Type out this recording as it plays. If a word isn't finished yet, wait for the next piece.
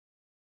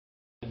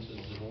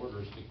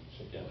members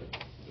together, to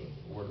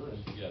order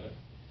and together.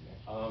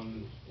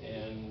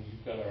 And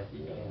we've got our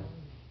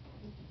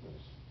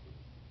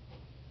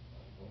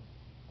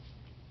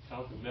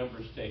count of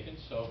members taken.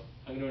 So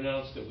I'm going to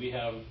announce that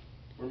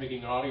we're making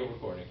an audio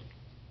recording,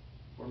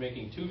 we're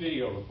making 2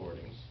 video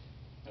recordings,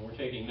 and we're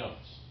taking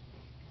notes.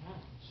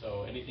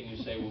 So anything you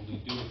say will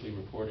be dutifully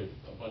recorded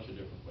a bunch of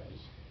different ways.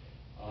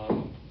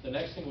 The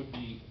next thing would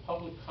be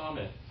public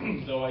comment,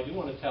 though I do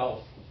want to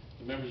tell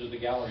the members of the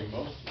gallery,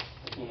 most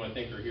of whom I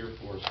think are here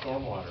for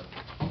stormwater,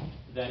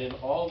 that in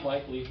all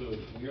likelihood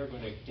we are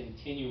going to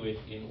continue it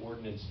in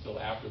ordinance till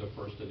after the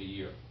first of the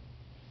year,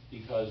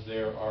 because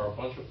there are a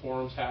bunch of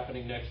forums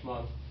happening next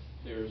month.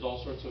 There's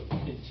all sorts of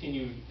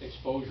continued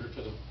exposure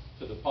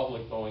to the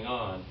public going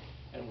on,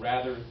 and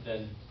rather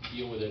than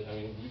deal with it, I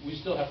mean, we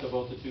still have to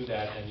vote to do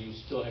that, and you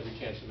still have your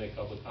chance to make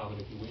public comment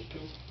if you wish to,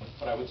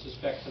 but I would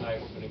suspect tonight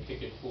we're going to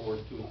kick it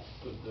forward to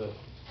the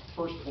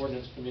first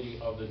ordinance committee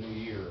of the new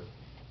year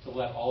to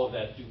let all of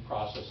that due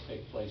process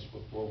take place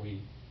before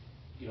we,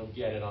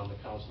 get it on the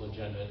council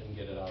agenda and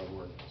get it out of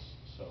ordinance.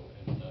 So,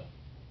 and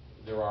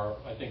there are,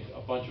 I think,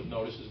 a bunch of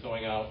notices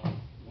going out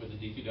with the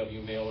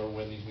DPW mailer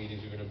when these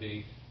meetings are going to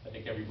be. I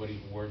think everybody's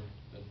aware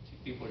that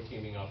people are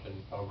teaming up and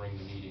covering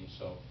the meetings.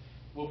 So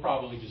we'll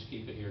probably just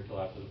keep it here till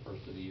after the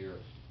first of the year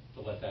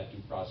to let that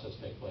due process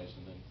take place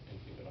and then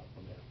pick it up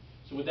from there.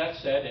 So with that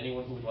said,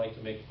 anyone who would like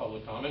to make a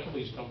public comment,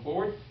 please come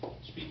forward,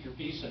 speak your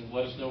piece, and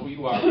let us know who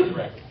you are for the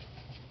record.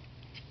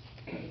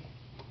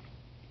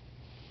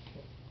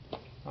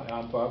 Hi,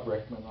 I'm Bob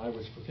Reckman. I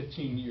was for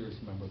 15 years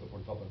a member of the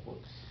Board of Public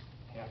Works,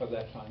 half of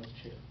that time as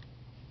chair,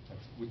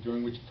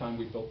 during which time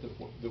we built the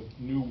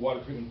new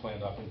water treatment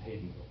plant up in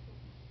Haydenville.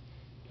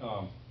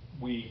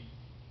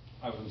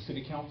 I was on the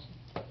city council.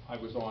 I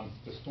was on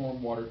the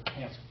stormwater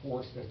task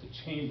force as the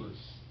chamber's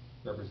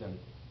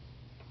representative.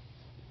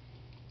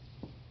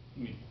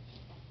 Ladies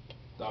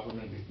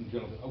and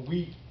gentlemen,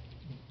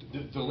 the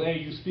delay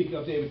you speak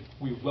of, David,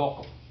 we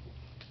welcome.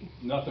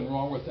 Nothing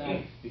wrong with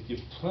that. It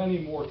gives plenty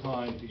more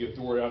time to get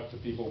the word out to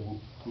people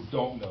who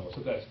don't know.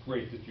 So that's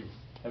great that you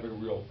have a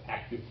real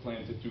active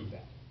plan to do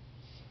that.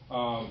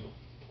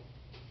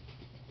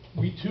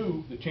 We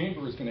too, the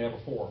chamber is going to have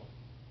a forum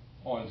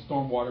on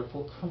stormwater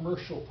for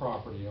commercial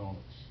property owners.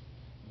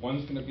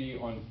 One's going to be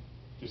on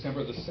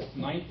December the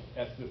 9th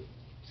at the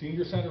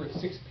Senior Center at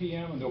 6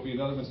 p.m. and there'll be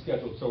another one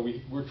scheduled. So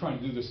we're trying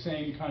to do the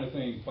same kind of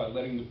thing by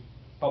letting the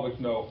public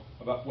know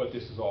about what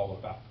this is all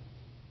about.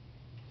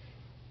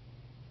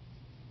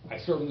 I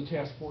served in the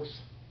task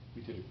force.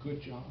 We did a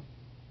good job.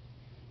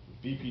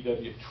 The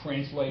DPW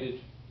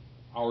translated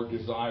our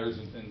desires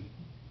and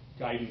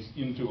guidance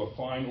into a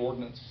fine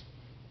ordinance.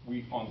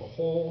 We, on the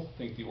whole,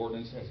 think the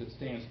ordinance as it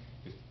stands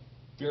is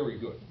very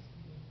good.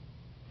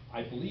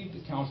 I believe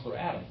that Councilor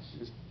Adams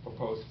has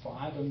proposed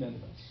 5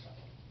 amendments,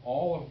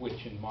 all of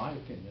which, in my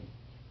opinion,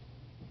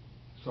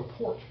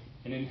 support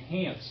and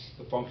enhance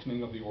the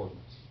functioning of the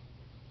ordinance.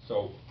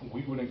 So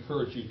we would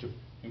encourage you to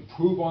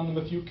improve on them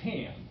if you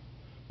can,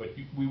 but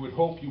we would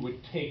hope you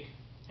would take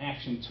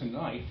action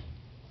tonight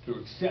to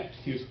accept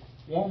his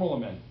formal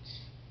amendments,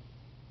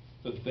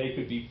 so that they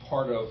could be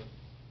part of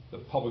the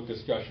public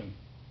discussion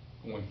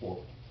going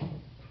forward.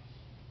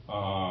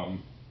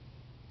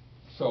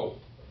 So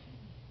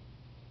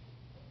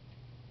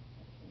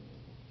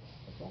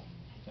that's all.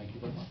 Thank you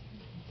very much.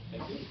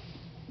 Thank you.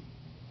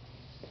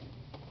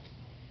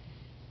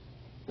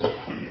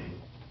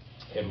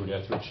 Edward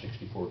Etheridge,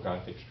 64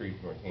 Gothic Street,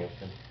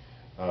 Northampton.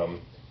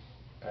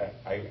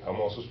 I'm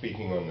also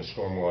speaking on the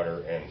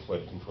stormwater and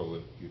flood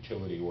control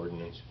utility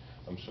ordinance.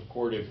 I'm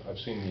supportive. I've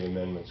seen the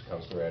amendments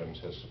Councilor Adams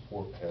has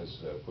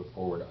put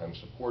forward. I'm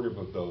supportive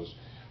of those.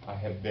 I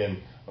have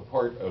been a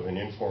part of an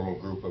informal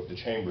group of the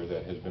Chamber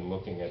that has been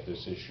looking at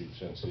this issue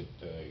since it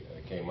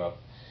came up.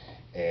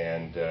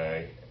 And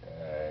the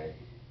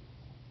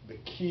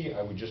key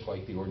I would just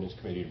like the Ordinance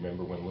Committee to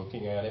remember when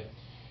looking at it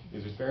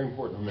is it's very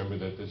important to remember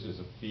that this is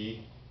a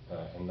fee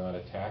and not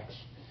a tax,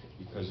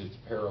 because it's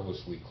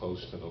perilously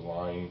close to the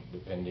line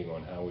depending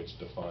on how it's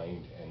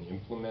defined and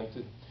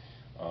implemented.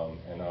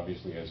 And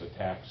obviously as a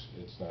tax,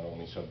 it's not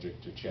only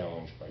subject to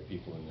challenge by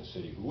people in the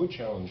city who would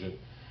challenge it,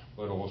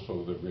 but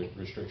also the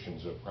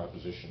restrictions of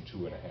Proposition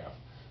 2.5.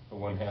 But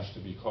one has to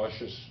be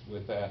cautious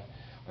with that.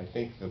 I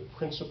think the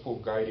principal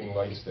guiding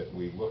lights that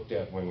we looked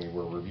at when we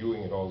were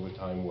reviewing it all the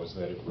time was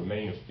that it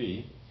remain a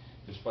fee,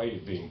 despite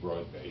it being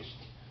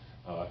broad-based,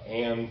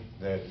 and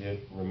that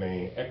it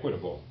remain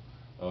equitable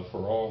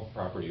for all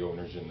property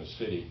owners in the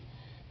city.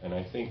 And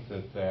I think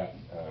that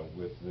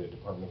with the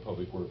Department of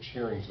Public Works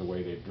hearings, the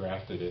way they've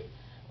drafted it,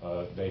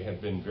 they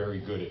have been very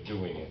good at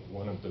doing it.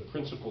 One of the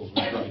principles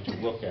we tried to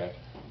look at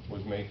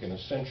was make an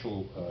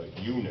essential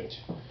unit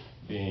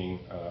being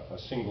a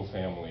single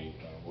family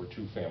or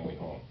 2-family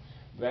home.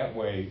 That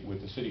way,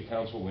 with the City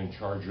Council in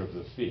charge of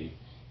the fee,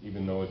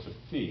 even though it's a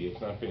fee,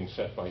 it's not being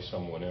set by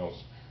someone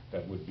else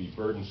that would be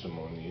burdensome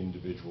on the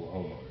individual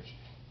homeowners.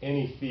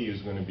 Any fee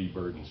is going to be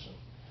burdensome.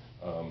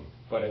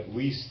 But at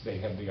least they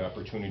have the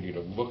opportunity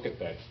to look at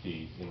that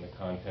fee in the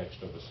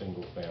context of a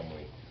single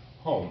family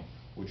home,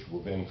 which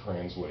will then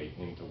translate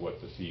into what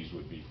the fees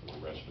would be for the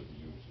rest of the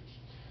users.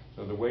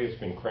 So the way it's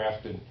been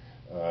crafted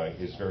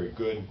is very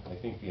good. I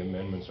think the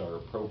amendments are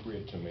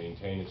appropriate to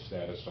maintain its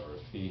status as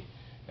a fee.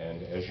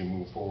 And as you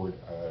move forward,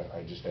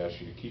 I just ask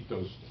you to keep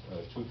those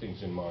two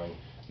things in mind: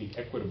 the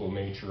equitable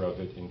nature of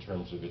it in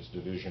terms of its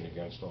division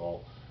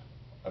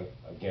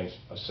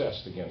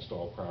assessed against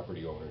all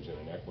property owners in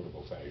an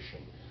equitable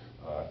fashion,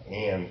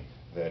 and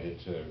that it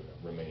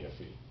remain a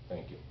fee.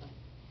 Thank you.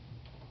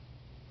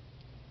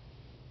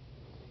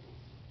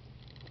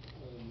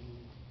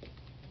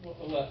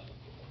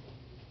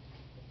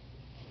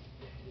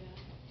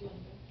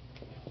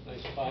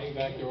 Nice spotting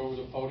back there over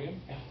the podium.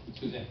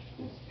 Suzanne.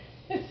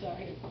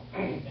 Sorry.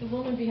 The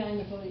woman behind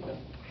the podium.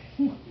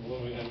 The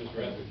woman behind Mr.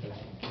 Etheridge.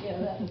 Yeah,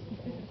 that was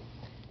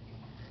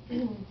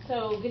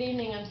So, good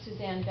evening. I'm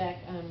Suzanne Beck.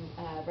 I'm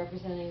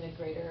representing the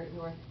Greater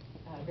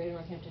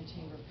Northampton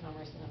Chamber of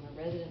Commerce, and I'm a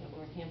resident of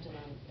Northampton.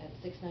 I'm at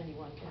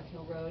 691 Park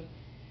Hill Road.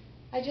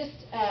 I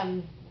just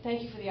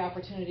thank you for the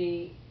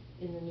opportunity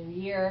in the new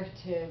year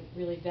to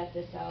really vet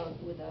this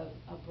out with a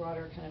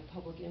broader kind of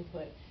public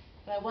input.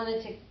 But I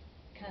wanted to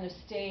kind of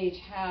stage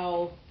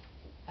how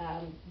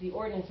the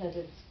ordinance as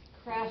it's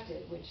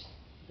crafted, which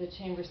the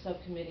Chamber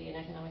Subcommittee and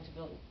Economic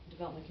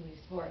Development Committee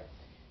support,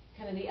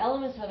 kind of the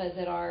elements of it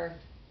that are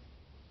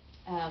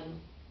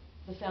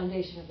the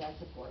foundation of that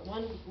support.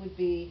 One would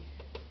be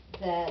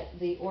that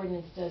the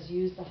ordinance does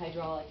use the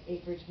hydraulic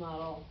acreage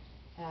model.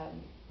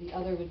 The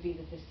other would be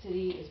that the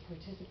city is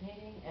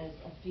participating as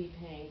a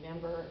fee-paying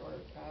member or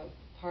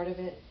part of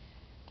it.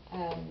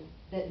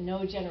 That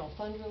no general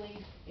fund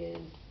relief is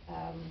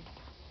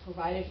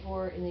provided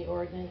for in the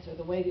ordinance, or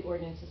the way the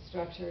ordinance is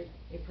structured.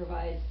 It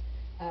provides,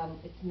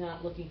 it's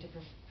not looking to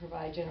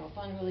provide general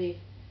fund relief.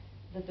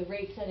 That the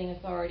rate-setting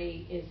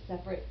authority is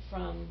separate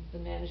from the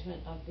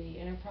management of the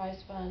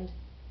enterprise fund,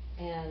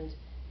 and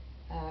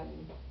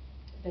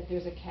that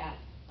there's a cap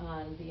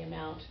on the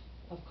amount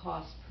of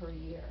cost per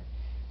year.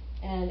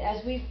 And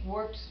as we've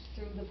worked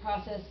through the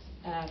process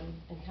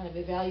and kind of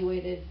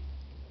evaluated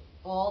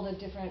all the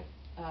different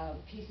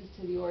pieces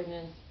to the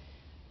ordinance,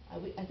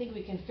 I think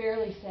we can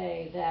fairly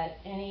say that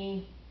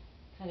any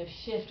kind of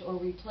shift or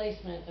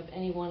replacement of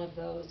any one of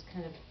those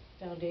kind of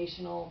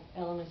foundational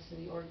elements to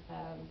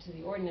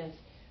the ordinance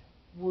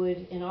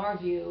would, in our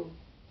view,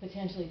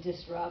 potentially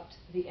disrupt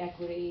the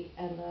equity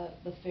and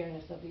the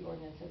fairness of the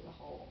ordinance as a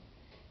whole.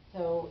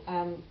 So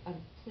I'm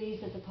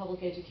pleased that the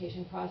public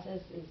education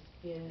process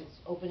is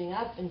opening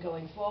up and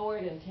going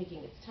forward and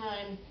taking its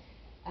time.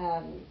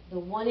 The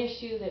one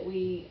issue that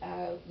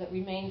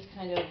remains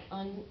kind of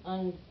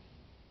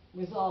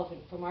unresolved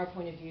from our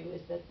point of view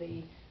is that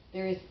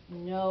there is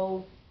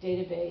no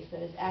database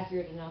that is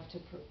accurate enough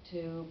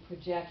to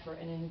project for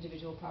an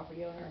individual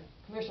property owner,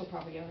 commercial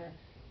property owner,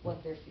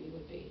 what their fee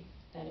would be.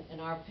 And in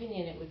our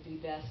opinion, it would be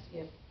best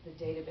if the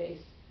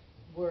database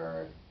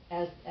were,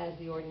 as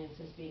the ordinance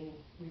is being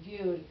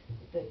reviewed,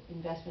 that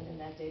investment in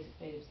that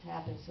database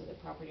happens so that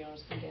property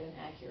owners can get an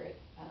accurate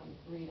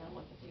read on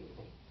what the fee would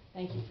be.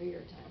 Thank you for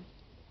your time.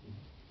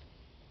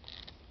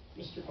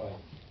 Mr.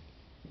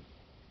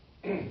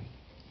 Biden.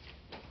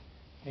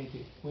 Thank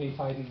you. Wayne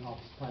Fiden,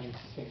 Office of Planning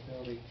and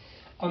Sustainability.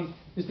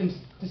 There's been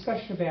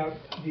discussion about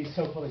these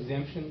so-called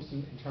exemptions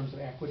in terms of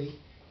equity.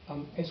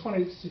 I just want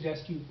to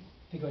suggest you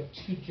think about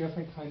two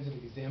different kinds of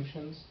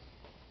exemptions.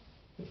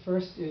 The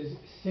first is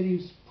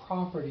cities'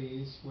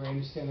 properties, where I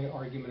understand the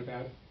argument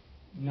about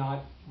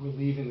not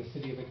relieving the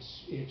city of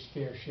its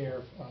fair share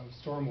of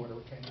stormwater,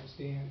 which I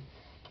understand.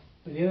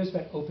 But the other is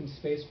about open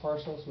space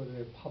parcels, whether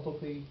they're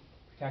publicly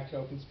protected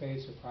open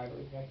space or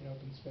privately protected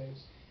open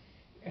space.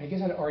 And I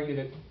guess I'd argue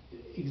that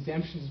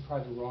exemptions is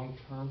probably the wrong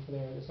term for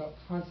there. There's a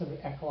concept of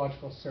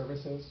ecological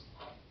services,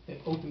 that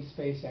open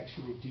space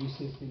actually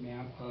reduces the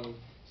amount of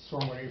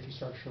stormwater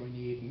infrastructure we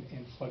need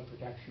and flood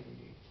protection we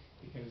need.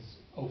 Because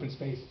open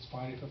space is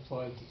fine if it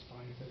floods, it's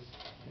fine if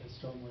there's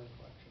stormwater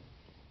collection.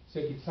 So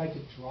if you decide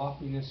to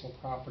drop municipal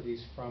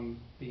properties from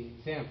being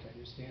exempt, I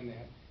understand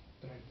that,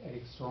 but I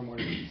think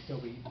stormwater should still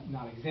be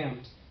not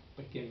exempt,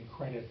 but getting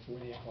credit for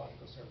the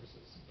ecological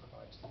services it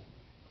provides.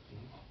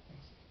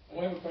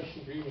 I have a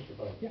question for you, Mr.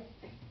 Biden. Yeah.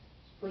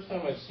 It's the first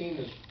time I've seen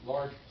this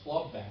large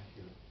club back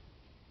here.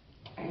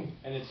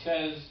 And it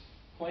says,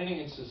 Planning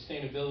and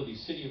Sustainability,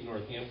 City of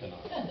Northampton on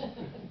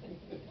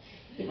it.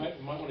 You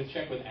might want to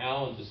check with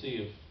Alan to see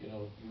if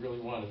you really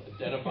want to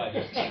identify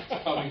this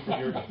coming from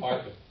your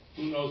department.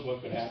 Who knows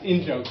what could happen.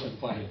 In jokes with the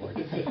planning board.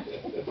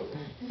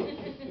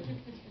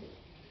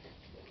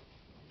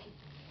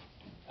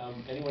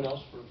 Anyone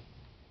else for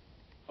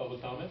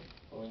public comment?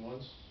 Going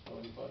once,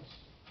 going twice?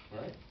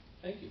 All right,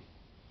 thank you.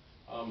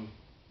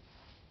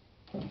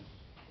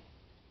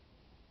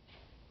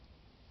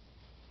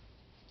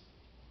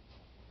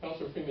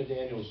 Councilor Freeman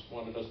Daniels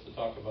wanted us to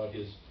talk about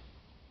his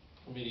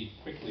committee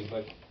quickly,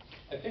 but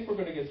I think we're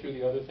going to get through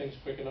the other things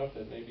quick enough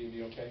that maybe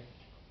it'll be okay.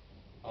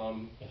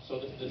 So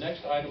the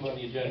next item on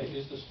the agenda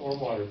is the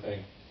stormwater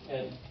thing.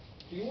 And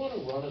do you want to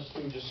run us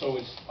through, just so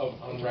it's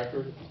on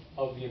record,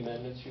 of the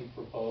amendments you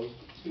proposed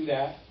to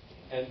that?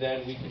 And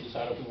then we can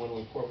decide if we want to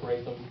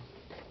incorporate them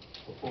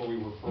before we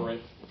refer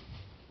it.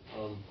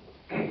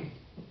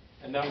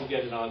 And that will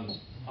get it on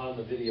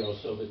the video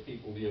so that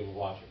people will be able to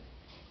watch it.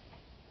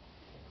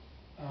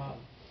 Do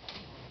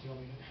you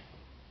want me to,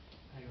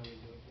 how do you want me to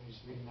do it? Can we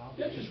just read them out?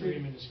 Yeah, just read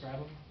them and describe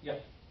them?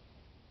 Yep.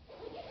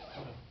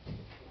 Okay.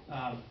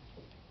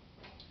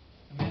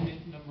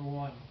 Amendment number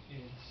 1,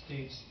 it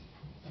states,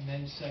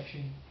 amend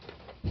section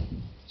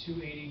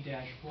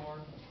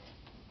 280-4,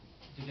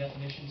 the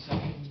definition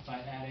section, by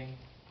adding,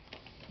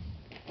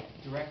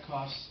 direct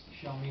costs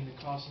shall mean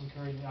the costs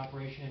incurred in the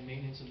operation and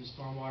maintenance of the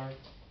stormwater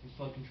and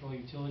flood control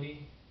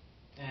utility,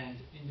 and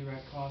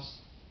indirect costs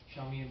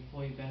shall mean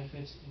employee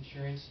benefits,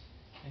 insurance,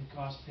 and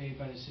costs paid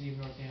by the City of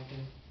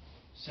Northampton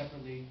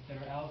separately that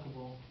are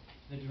allocable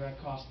to the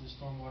direct cost of the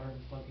stormwater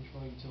and flood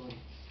control utility.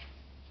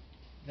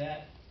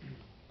 That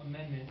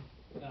amendment,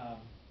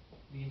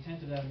 the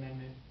intent of that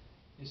amendment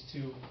is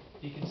to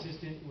be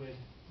consistent with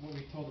what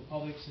we've told the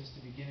public since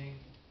the beginning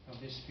of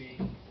this fee,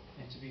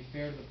 and to be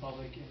fair to the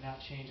public and not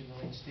change in the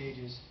late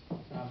stages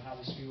how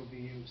this fee will be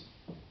used.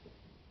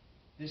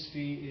 This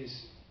fee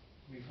is,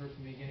 we've heard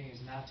from the beginning,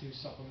 is not to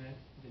supplement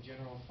the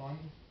general fund.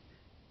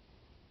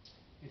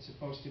 It's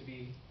supposed to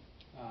be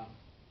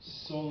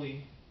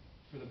solely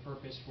for the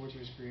purpose for which it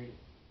was created.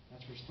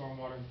 That's for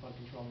stormwater and flood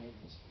control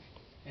maintenance.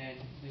 And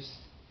this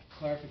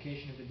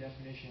clarification of the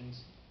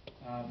definitions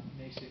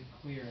makes it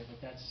clear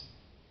that that's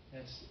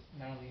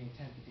not only the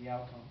intent but the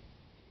outcome.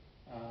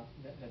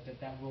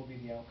 That will be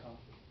the outcome.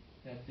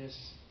 That this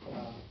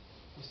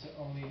is to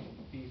only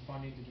be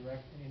funding the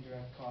direct and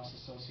indirect costs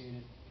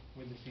associated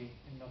with the fee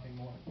and nothing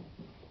more.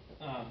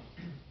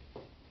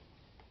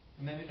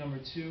 Amendment number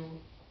 2,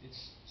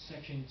 it's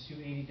section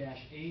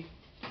 280-8,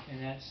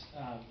 and that's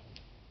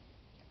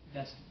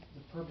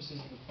the purposes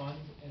of the fund,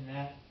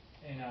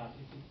 and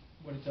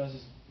what it does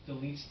is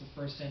deletes the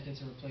first sentence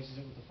and replaces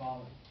it with the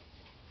following.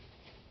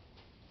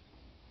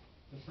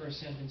 The first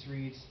sentence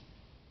reads,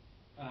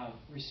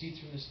 receipts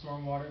from the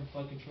stormwater and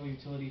flood control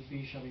utility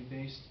fee shall be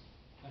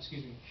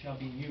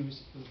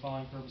used for the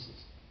following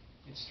purposes.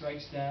 It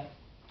strikes that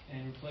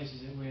and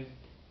replaces it with,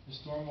 the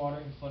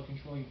stormwater and flood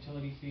control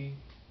utility fee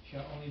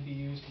shall only be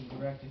used for the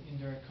direct and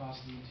indirect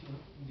costs of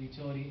the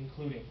utility,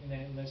 including, and then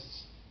it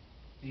lists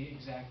the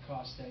exact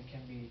costs that it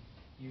can be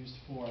used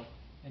for,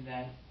 and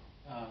that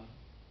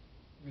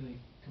really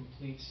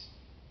completes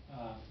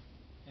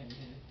and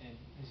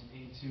is an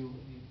aid to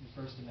the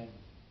First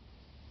Amendment.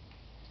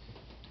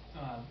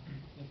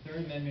 The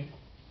Third Amendment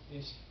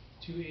is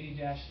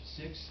 280-6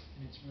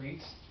 and its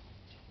rates,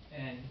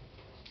 and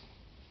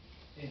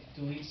it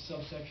deletes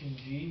subsection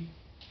G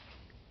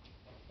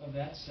of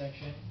that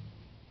section,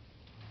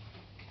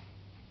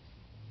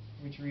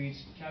 which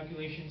reads,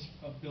 calculations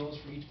of bills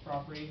for each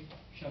property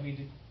shall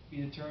be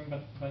determined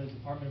by the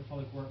Department of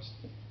Public Works,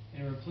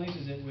 and it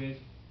replaces it with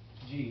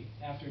G.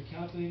 After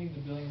calculating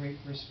the billing rate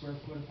per square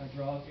foot of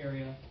hydraulic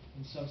area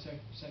in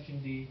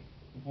subsection D,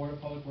 the Board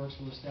of Public Works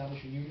will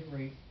establish a unit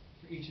rate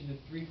for each of the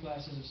 3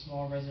 classes of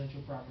small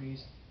residential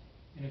properties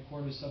in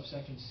accordance with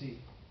subsection C.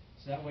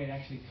 So that way it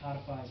actually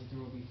codifies that there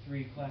will be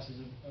 3 classes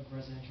of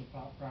residential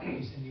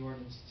properties in the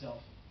ordinance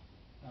itself,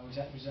 which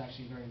is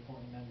actually a very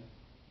important amendment.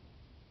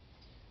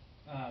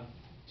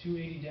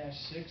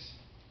 280-6,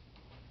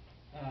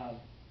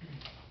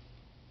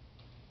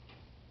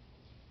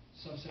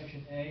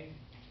 subsection A,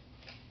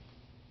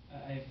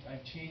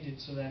 I've changed it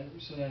so that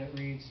it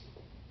reads,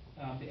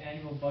 the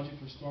annual budget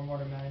for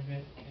stormwater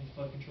management and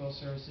flood control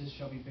services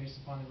shall be based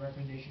upon the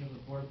recommendation of the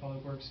Board of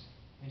Public Works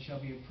and shall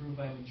be approved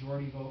by a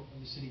majority vote of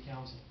the City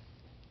Council.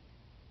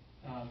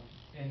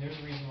 And there's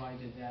a reason why I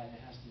did that, and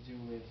it has to do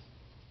with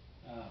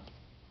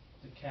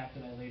the cap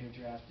that I later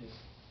drafted.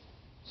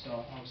 So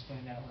I'll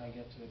explain that when I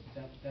get to it.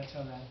 But that's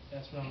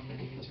what I'm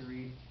amending it to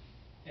read.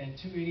 And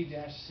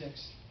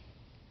 280-6,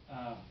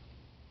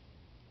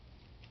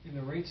 in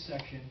the rates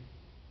section,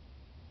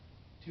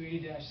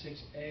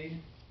 280-6A,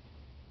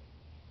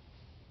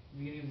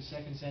 beginning of the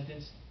second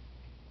sentence,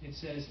 it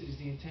says, it is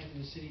the intent of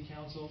the City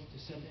Council to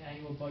set the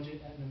annual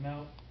budget at an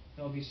amount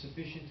that will be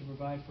sufficient to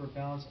provide for a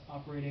balanced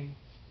operating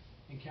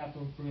and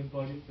capital improvement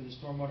budget for the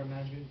stormwater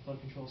management and flood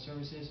control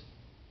services.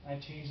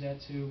 I've changed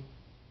that to,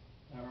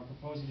 or I'm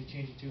proposing to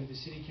change it to, the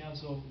City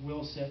Council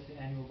will set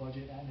the annual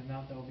budget at an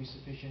amount that will be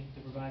sufficient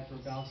to provide for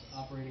a balanced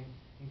operating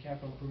and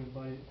capital improvement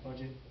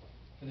budget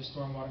for the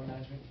stormwater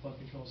management and flood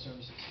control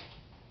services.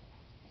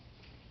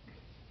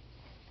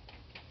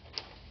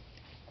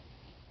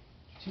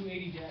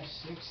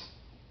 280-6,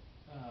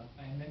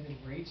 I amended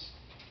rates,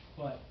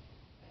 but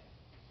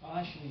I'll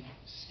actually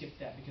skip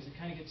that because it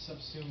kind of gets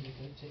subsumed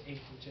into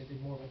 8, which I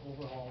did more of an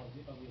overhaul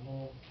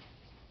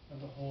of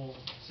the whole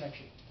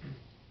section.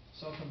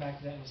 So I'll come back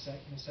to that in a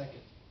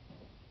second.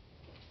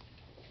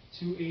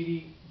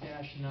 280-9,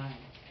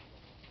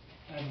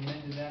 I've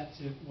amended that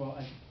to,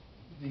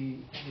 the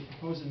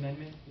proposed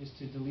amendment is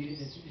to delete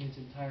it in its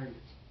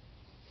entirety,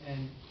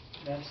 and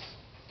that's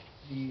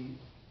the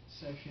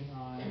section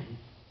on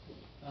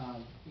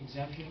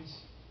exemptions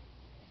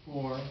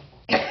for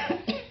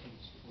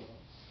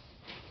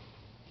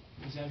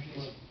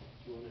exemptions.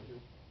 Do you want to hear?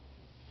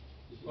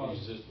 This is the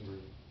existing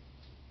version.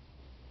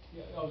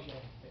 Oh, sure.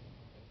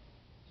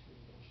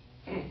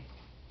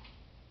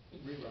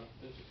 Read, Ron.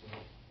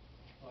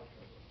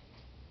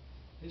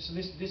 So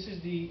this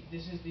is the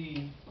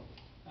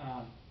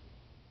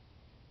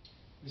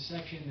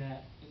section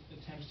that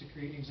attempts to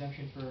create an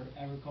exemption for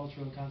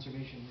agricultural and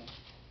conservation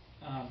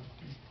land.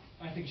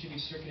 I think it should be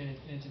stricken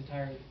in its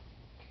entirety.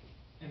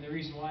 And the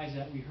reason why is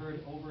that we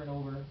heard over and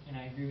over, and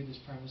I agree with this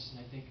premise,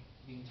 and I think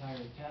the entire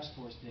task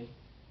force did,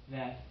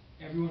 that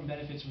everyone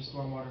benefits from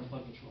stormwater and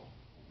flood control.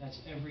 That's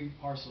every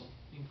parcel,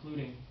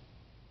 including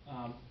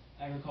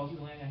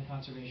agricultural land and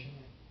conservation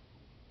land.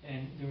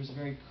 And there was a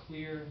very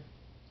clear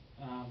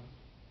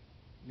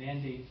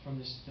mandate from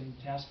the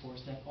task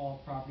force that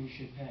all properties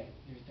should pay.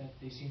 That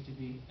they seem to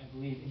be, I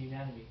believe, in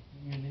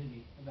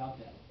unanimity about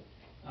that.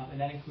 And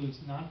that includes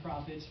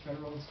nonprofits,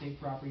 federal and state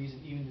properties,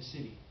 and even the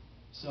city.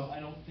 So I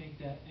don't think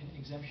that an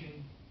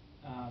exemption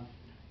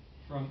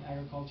from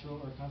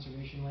agricultural or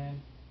conservation land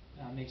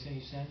makes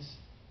any sense.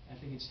 I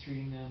think it's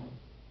treating them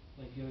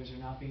like the others are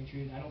not being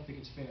treated. I don't think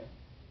it's fair.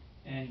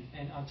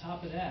 And on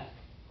top of that,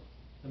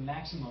 the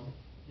maximum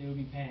they would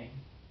be paying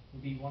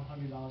would be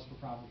 $100 per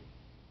property.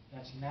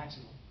 That's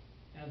maximum.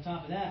 And on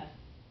top of that,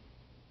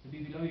 the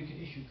BPW can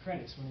issue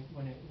credits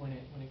when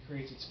it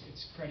creates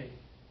its credit,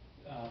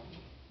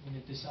 when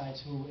it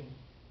decides who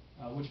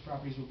and which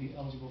properties will be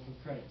eligible for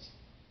credits.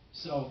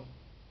 So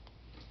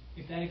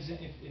if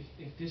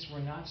this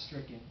were not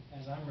stricken,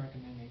 as I'm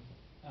recommending,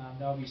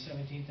 that would be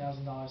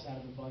 $17,000 out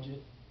of the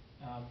budget,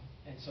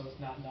 and so it's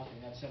not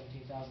nothing. That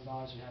 $17,000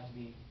 would have to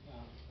be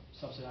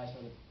subsidized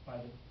by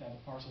the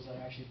parcels that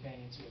are actually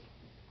paying into it.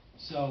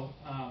 So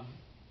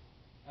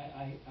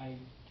I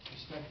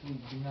respectfully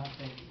do not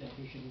think that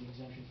there should be an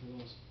exemption for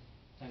those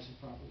types of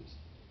properties.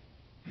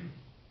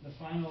 The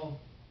final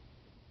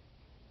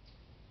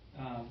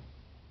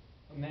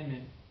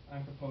amendment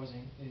I'm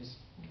proposing is,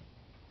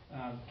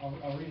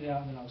 I'll read it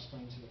out and then I'll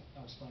explain it.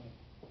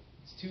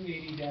 It's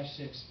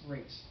 280-6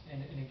 rates,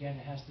 and again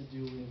it has to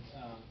do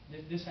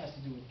with this has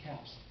to do with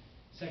caps.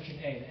 Section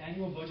A: the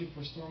annual budget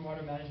for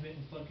stormwater management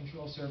and flood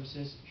control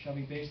services shall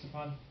be based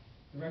upon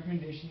the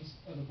recommendations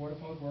of the Board of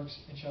Public Works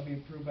and shall be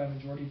approved by a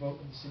majority vote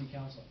of the City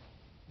Council.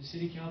 The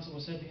City Council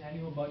will set the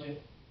annual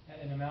budget at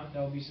an amount that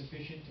will be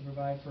sufficient to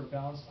provide for a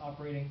balanced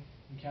operating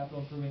and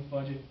capital improvement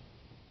budget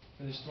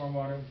for the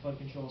stormwater and flood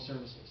control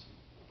services.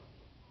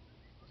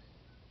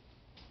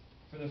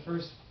 For the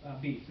first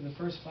for the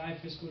first 5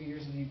 fiscal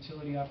years of the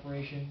utility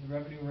operation, the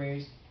revenue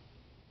raised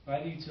by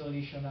the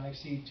utility shall not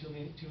exceed $2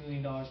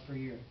 million per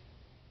year.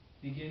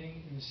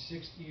 Beginning in the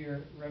 6th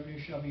year, revenue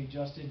shall be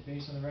adjusted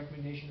based on the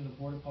recommendation of the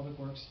Board of Public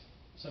Works,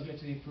 subject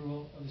to the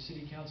approval of the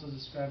City Council as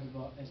described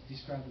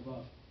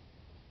above.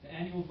 The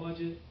annual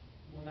budget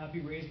will not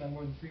be raised by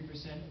more than 3%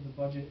 of the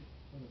budget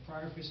of the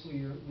prior fiscal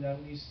year without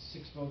at least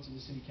 6 votes of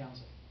the City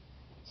Council.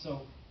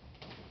 So,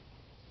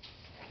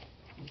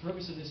 the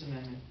purpose of this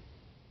amendment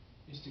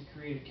is to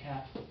create a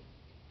cap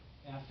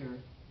after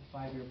the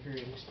 5-year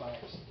period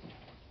expires.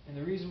 And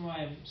the reason why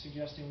I'm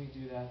suggesting we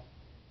do that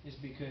is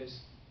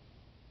because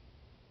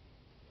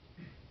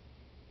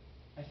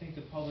I think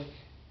the public,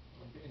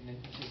 and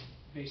this is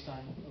based on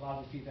a lot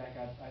of the feedback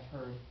I've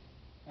heard,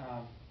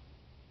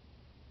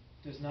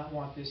 does not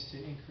want this fee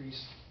to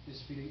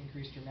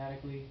increase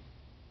dramatically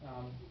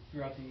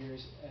throughout the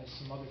years as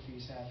some other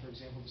fees have, for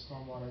example, the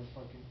stormwater and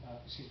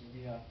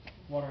the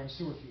water and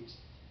sewer fees.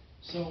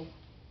 So,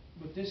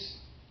 with this,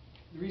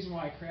 the reason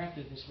why I crafted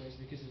it this way is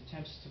because it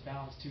attempts to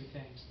balance 2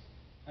 things.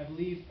 I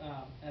believe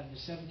out of the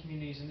 7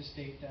 communities in the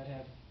state that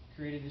have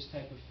created this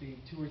type of fee,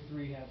 2 or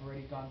 3 have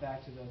already gone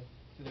back to their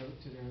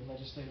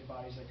legislative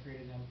bodies that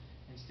created them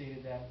and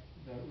stated that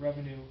the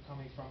revenue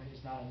coming from it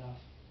is not enough.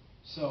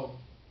 So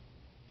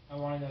I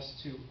want to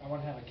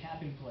have a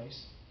cap in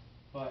place,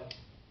 but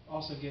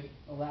also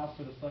allow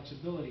for the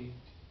flexibility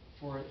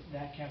for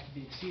that cap to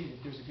be exceeded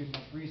if there's a good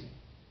enough reason.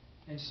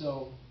 And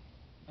so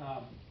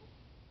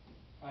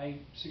I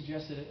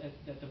suggested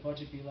that the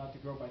budget be allowed to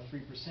grow by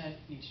 3%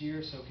 each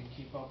year, so it can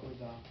keep up with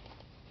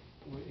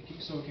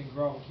so it can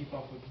grow and keep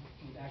up with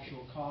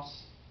actual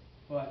costs.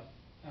 But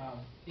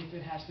if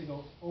it has to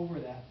go over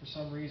that for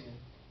some reason,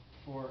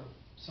 for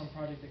some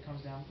project that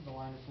comes down the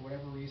line or for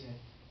whatever reason,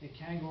 it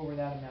can go over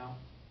that amount,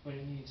 but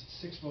it needs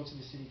 6 votes of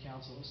the City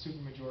Council, a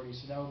supermajority,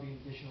 so that would be an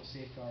additional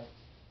safeguard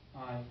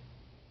on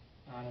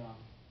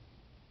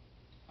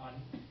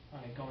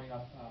it going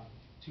up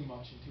too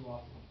much and too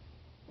often.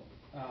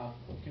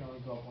 It can only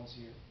go up once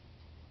a year.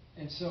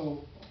 And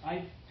so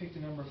I picked a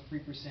number of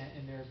 3%,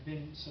 and there have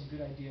been some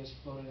good ideas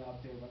floated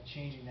out there about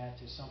changing that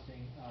to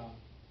something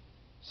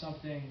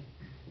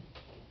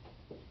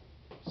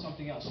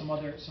else, some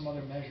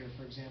other measure,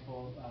 for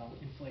example,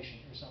 inflation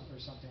or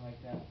something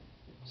like that.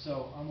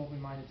 So I'm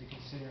open-minded to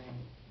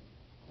considering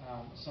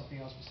something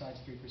else besides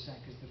 3%,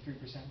 because the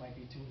 3% might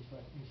be too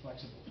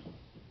inflexible.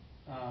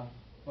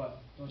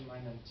 But those are my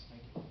amendments.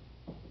 Thank you.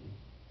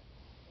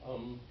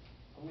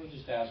 I'm going to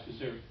just ask,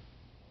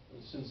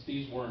 since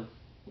these weren't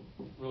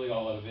really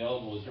all that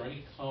available, is there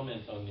any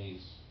comment on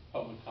these,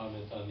 public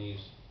comment on these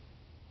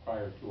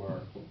prior to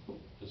our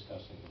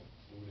discussing them?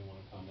 Anybody want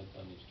to comment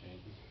on these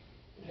changes?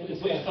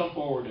 please come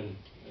forward and.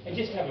 I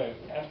just have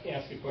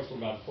ask a question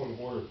about point of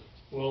order.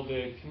 Will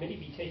the committee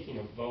be taking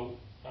a vote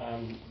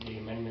on the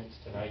amendments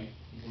tonight,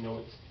 even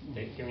though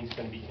the hearing's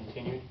going to be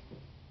continued?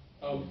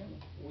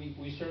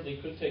 We certainly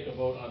could take a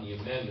vote on the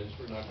amendments.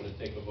 We're not going to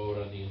take a vote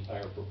on the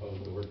entire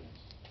proposed ordinance.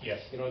 Yes.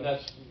 You know, and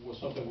that's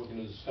something we're going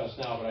to discuss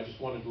now, but I just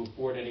wanted to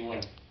afford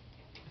anyone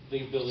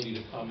the ability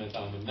to comment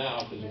on them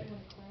now, because.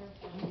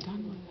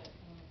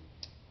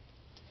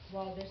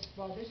 While this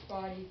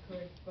body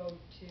could vote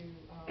to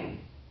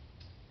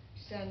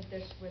send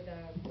this with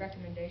a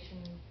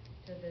recommendation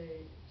to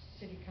the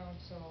city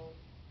council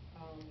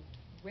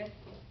with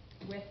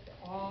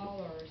all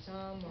or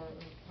some or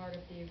part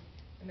of the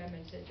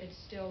amendments, it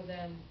still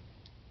then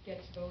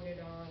gets voted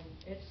on.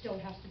 It still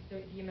has to,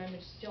 the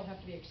amendments still have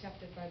to be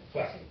accepted by the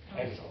full city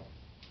council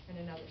and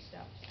another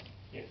steps.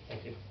 Yeah,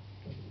 thank you.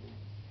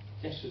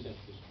 Yes, Suzanne.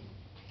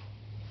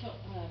 So,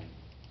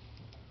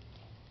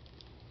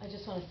 I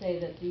just want to say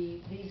that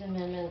these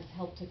amendments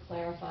help to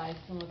clarify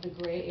some of the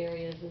gray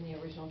areas in the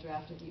original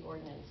draft of the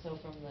ordinance. So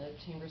from the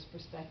chamber's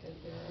perspective,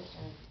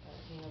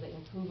 they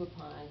improve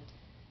upon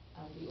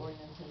the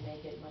ordinance and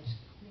make it much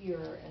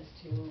clearer as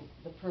to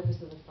the purpose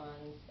of the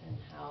funds and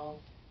how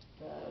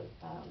the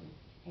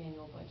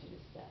annual budget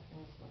is set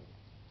in this one.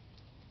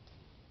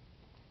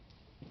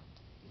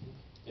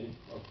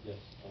 Yes.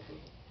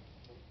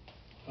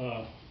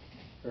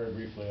 Very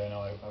briefly, I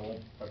know I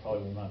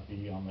probably will not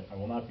be on the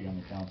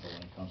council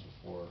when it comes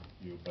before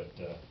you, but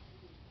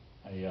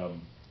I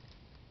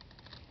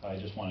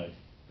just want to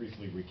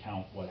briefly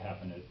recount what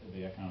happened at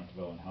the Economic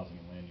Development, Housing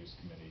and Land Use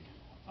Committee,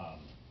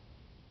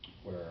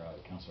 where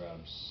Councilor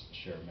Adams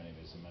shared many of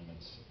his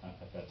amendments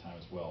at that time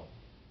as well.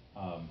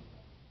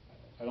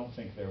 I don't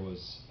think there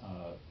was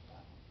a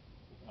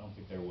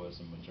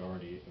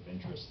majority of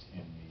interest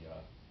in the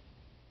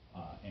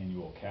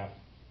annual cap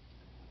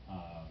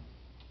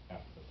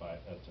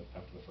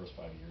after the first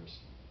 5 years,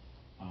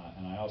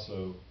 and I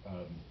also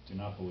do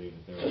not believe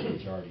that there was a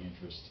majority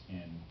interest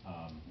in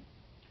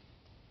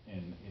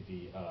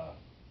the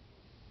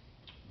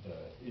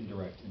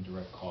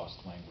indirect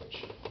cost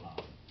language.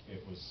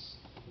 It's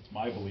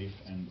my belief,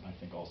 and I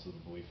think also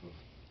the belief of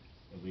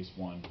at least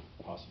one,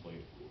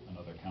 possibly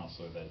another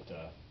councilor,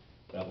 that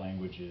that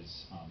language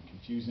is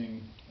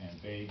confusing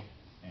and vague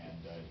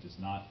and does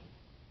not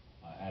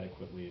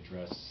adequately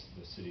address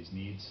the city's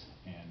needs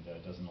and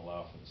doesn't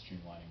allow for the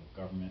streamlining of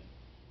government.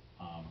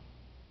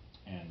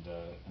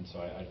 And so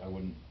I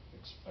wouldn't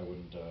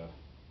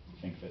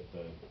think that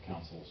the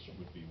council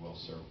would be well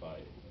served by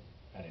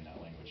adding that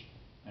language.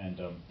 And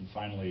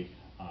finally,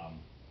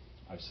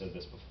 I've said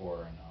this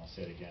before and I'll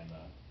say it again,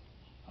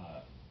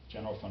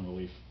 general fund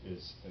relief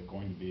is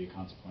going to be a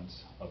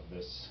consequence of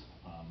this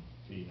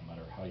fee, no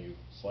matter how you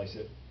slice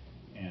it.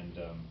 And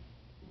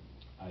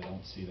I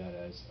don't see that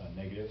as a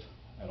negative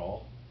at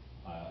all.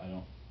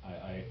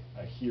 I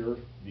hear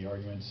the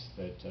arguments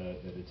that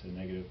it's a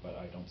negative, but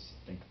I don't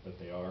think that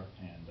they are,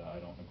 and I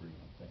don't agree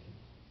with them. Thank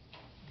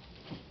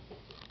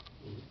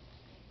you.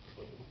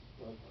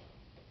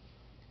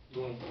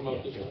 You want to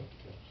promote this one?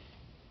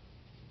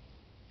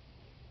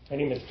 My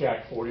name is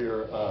Jack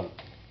Fortier.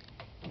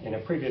 In a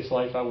previous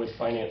life, I was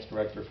finance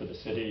director for the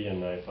city,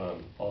 and I've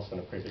also in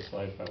a previous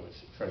life, I was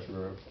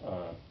treasurer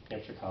of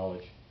Hampshire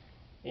College.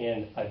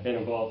 And I've been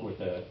involved with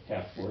the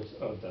task force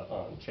of the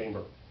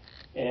chamber.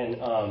 And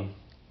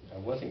I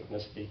wasn't going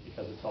to speak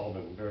because it's all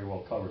been very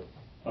well covered.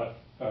 But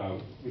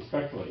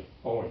respectfully,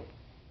 Owen,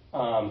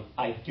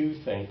 I do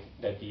think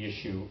that the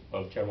issue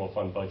of general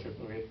fund budget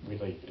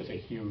relief is a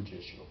huge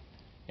issue.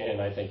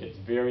 And I think it's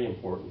very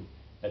important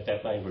that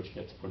that language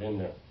gets put in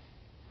there.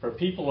 For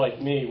people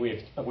like me,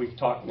 we've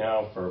talked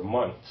now for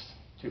months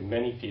to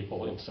many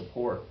people in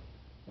support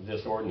of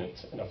this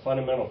ordinance. And a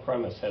fundamental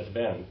premise has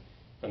been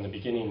from the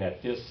beginning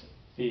that this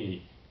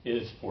fee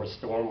is for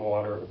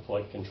stormwater and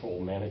flood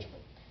control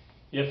management.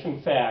 If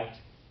in fact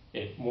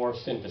it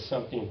morphs into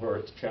something where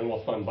it's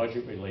general fund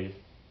budget relief,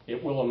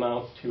 it will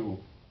amount to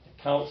the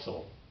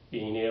council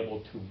being able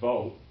to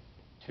vote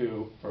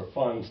for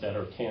funds that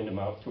are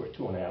tantamount to a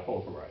 2.5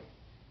 override,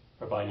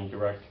 providing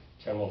direct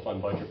general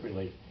fund budget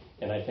relief.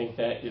 And I think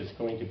that is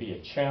going to be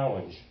a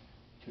challenge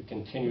to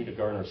continue to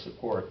garner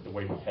support the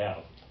way we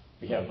have.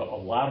 We have a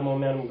lot of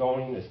momentum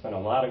going. There's been a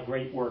lot of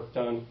great work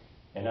done,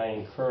 and I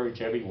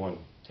encourage everyone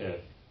to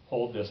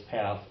hold this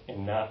path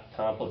and not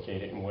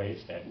complicate it in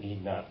ways that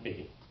need not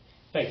be.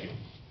 Thank you.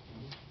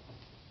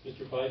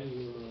 Mr. Biden,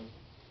 you were...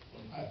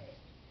 I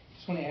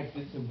just want to add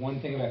the one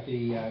thing about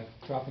the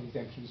dropping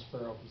exemptions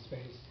for open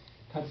space.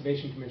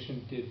 Conservation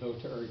Commission did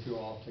vote to urge you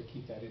all to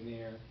keep that in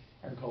there.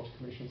 Agriculture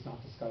Commission has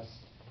not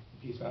discussed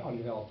the piece about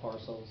undeveloped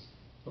parcels,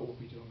 but we'll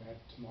be doing that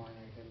tomorrow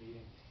night at their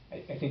meeting.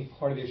 I think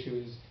part of the issue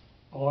is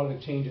a lot of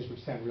the changes which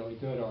sound really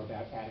good are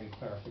about adding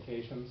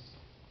clarifications.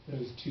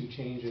 Those two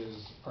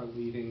changes are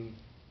leaving,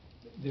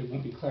 there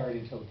won't be clarity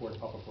until the Board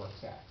of Public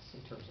Works acts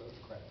in terms of the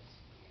credits.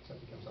 So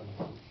it becomes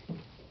unclear.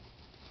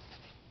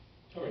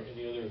 All right,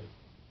 any other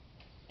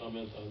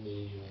comments on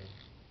the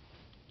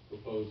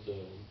proposed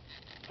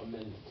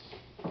amendments?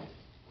 All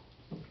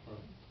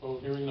right. Well,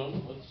 hearing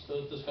none, let's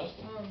discuss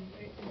them.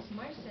 It's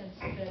my sense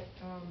that,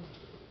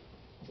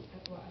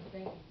 well, I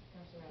thank you,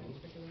 Councilor Adams,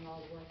 for doing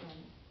all the work on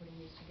putting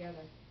these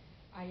together.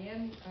 I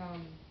am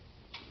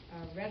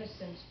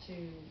reticent to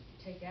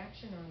take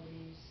action on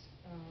these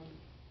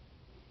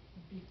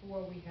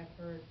before we have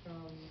heard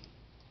from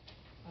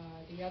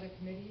the other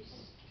committees.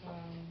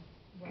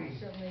 Well,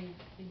 certainly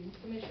the Youth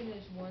Commission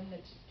is one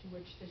to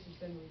which this has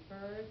been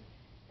referred.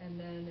 And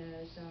then,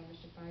 as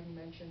Mr. Biden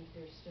mentioned,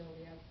 there's still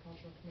the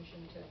Agricultural Commission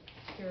to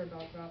hear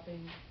about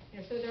dropping.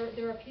 So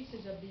there are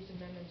pieces of these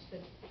amendments that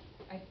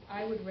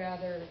I would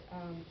rather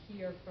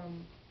hear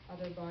from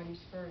other bodies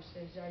first,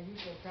 as our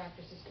usual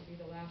practice is to be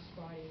the last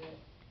body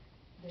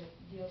that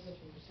deals with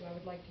them. So I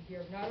would like to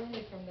hear not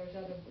only from those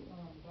other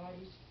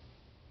bodies,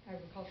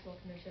 Agricultural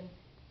Commission,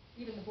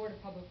 even the Board of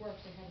Public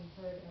Works. I haven't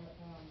heard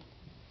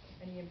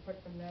any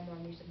input from them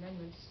on these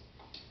amendments.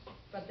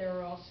 But there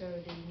are also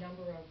the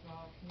number of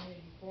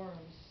community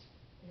forums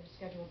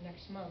scheduled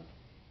next month,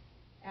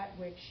 at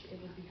which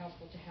it would be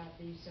helpful to have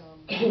these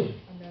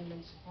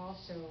amendments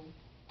also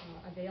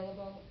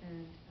available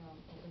and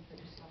open for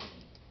discussion.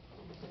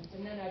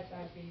 And then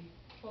I'd be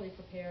fully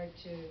prepared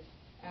to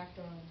act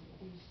on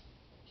these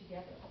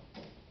together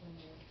when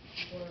they're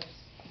before us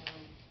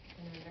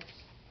in the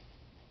next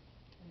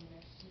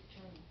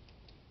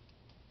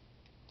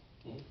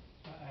term.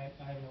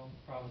 I have no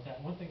problem with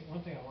that. One thing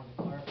I wanted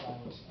to clarify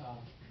was,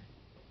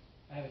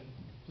 I have a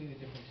completely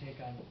different take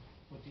on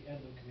what the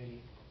Ed Lu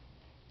Committee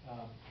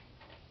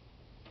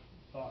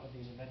thought of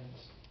these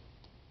amendments,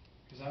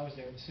 because I was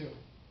there too.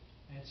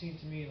 And it seemed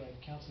to me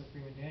like Councilor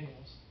Freeman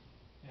Daniels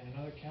and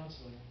another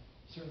councilor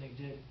certainly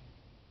did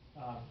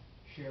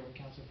share what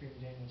Councilor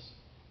Freeman Daniels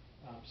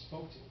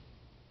spoke to.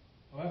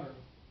 However,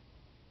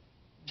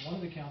 one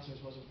of the councilors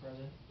wasn't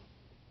present,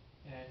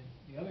 and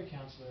the other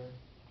councilor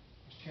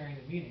was chairing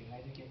the meeting. I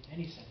didn't get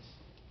any sense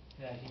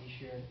that he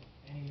shared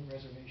any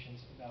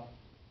reservations about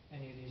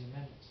any of these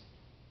amendments.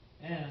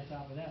 And on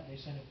top of that, they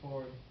sent it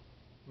forward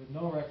with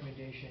no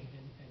recommendation,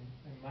 and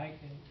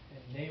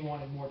they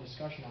wanted more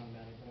discussion on the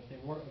matter. But if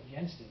they were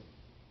against it,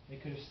 they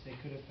could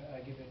have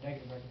given a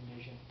negative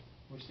recommendation,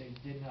 which they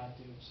did not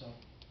do. So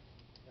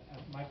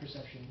my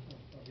perception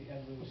of the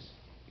Ed Lu's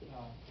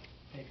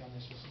take on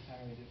this was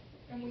entirely different.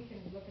 And we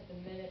can look at the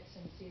minutes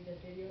and see the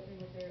video,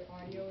 with their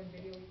audio and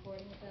video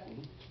recording of that?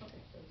 Mm-hmm.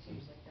 Okay, so it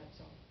seems like that's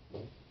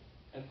all.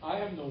 And I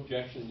have no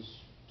objections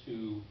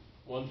to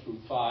 1 through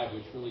 5,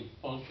 which really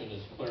function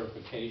as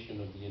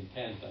clarification of the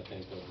intent, I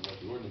think, of what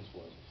the ordinance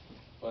was.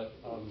 But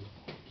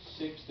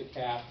 6, the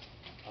cap,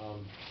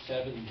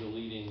 7,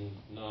 deleting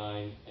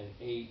 9, and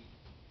 8,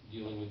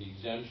 dealing with the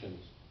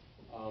exemptions.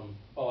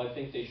 Well, I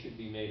think they should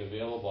be made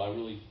available.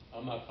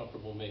 I'm not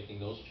comfortable making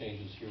those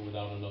changes here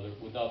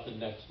without the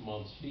next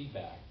month's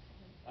feedback.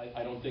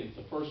 I don't think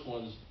the first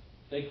ones,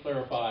 they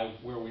clarify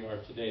where we are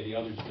today. The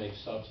others make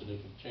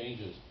substantive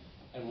changes.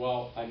 And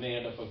while I may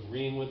end up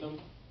agreeing with them,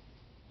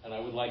 and I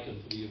would like them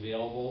to be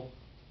available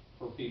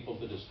for people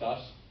to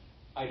discuss,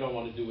 I don't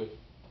want to do it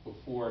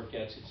before it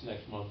gets its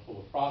next month full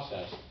of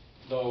process.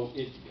 Though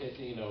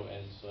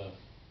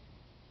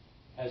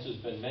as has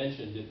been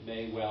mentioned, it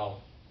may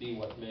well be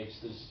what makes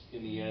this,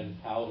 in the end,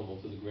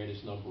 palatable to the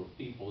greatest number of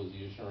people, is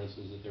the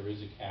assurances that there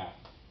is a cap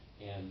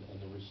and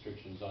the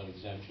restrictions on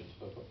exemptions.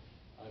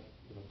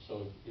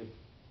 So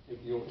if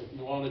you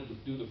wanted to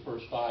do the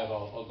first 5,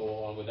 I'll go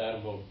along with that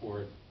and vote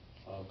for it.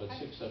 But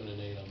 6, 7, and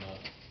 8, I'm not.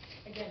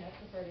 Again, I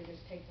prefer to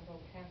just take the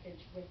whole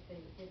package with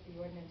the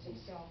ordinance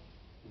itself.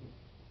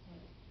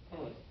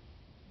 All right.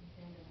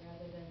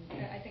 Rather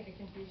than, I think it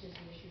confuses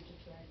the issue to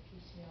try to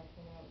piecemeal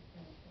pull out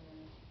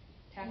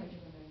a package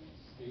of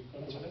amendments. Are you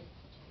good with it?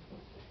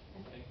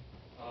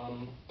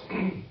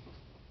 Okay.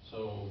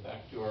 So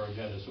back to our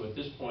agenda. So at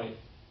this point,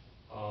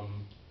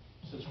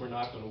 since we're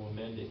not going to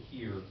amend it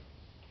here,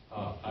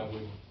 I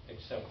would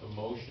accept the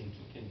motion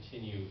to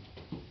continue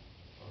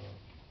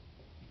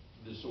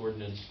this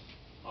ordinance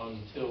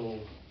until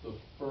the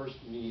first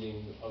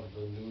meeting of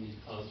the newly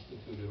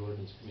constituted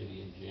ordinance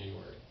committee in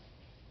January.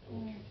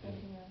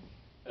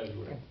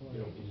 February. We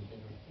don't need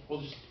January. Well,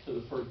 just to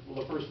the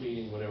first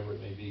meeting, whatever it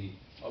may be,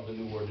 of the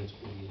new ordinance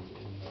committee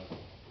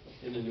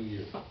in the new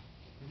year.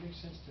 It makes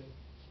sense to,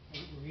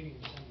 we're meeting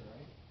in December,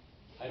 right?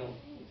 I don't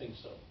think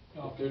so.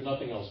 Oh. If there's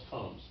nothing else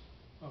comes.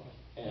 Okay.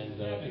 And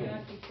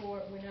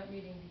We're not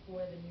meeting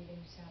before the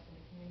meetings happen,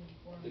 the community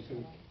forums.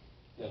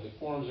 the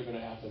forums are going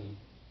to happen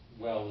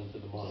well into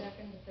the month.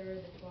 The 2nd, the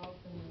 3rd, the 12th,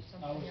 and there's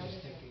something I else. was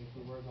just thinking if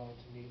we were going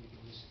to meet, we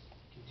could just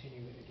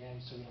continue it again,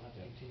 so we don't have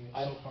to continue it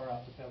I- so far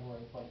out to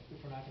February. But if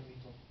we're not going to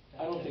meet till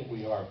that I don't day- think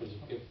we are, because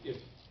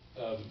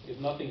if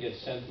nothing gets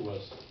sent to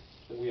us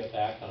that we have to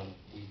act on,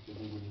 we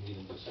wouldn't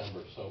meet in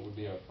December. So it would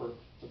be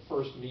the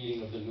first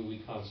meeting of the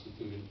newly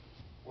constituted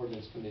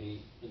ordinance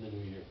committee in the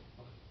new year.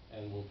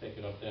 And we'll take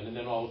it up then, and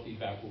then all the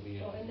feedback will be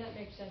in. Well, and that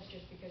makes sense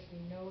just because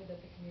we know that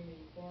the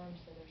community forums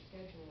that are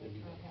scheduled, They'd be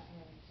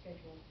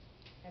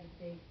have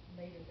a date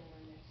later than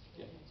our next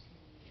Yeah. ordinance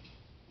committee.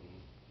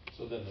 Mhm.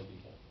 So then they'll be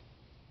done.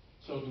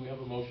 So do we have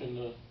a motion?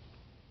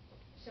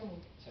 So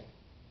moved. Second.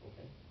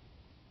 Okay.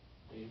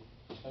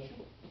 Discussion?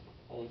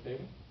 All in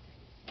favor?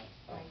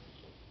 Aye.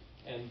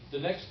 And the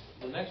next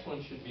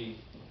one should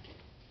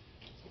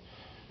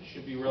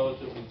be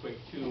relatively quick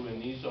too,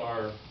 and these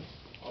are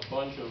a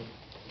bunch of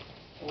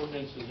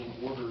ordinances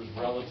and orders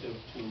relative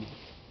to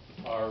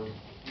our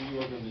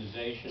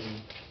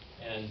reorganization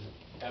and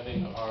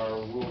having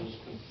our rules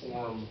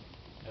conform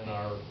and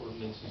our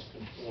ordinances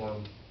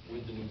conform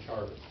with the new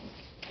charter.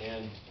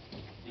 And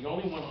the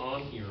only one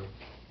on here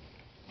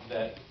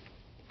that,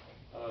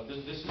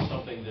 this is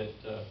something that,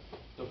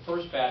 the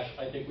first batch,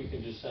 I think we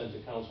can just send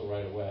to council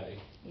right away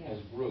as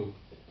a group.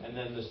 And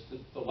then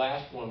the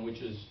last one, which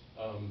is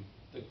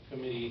the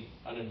Committee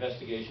on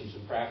Investigations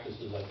and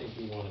Practices, I think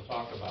we want to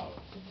talk about.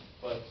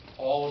 But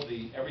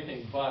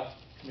everything but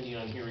Committee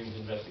on Hearings,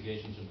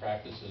 Investigations, and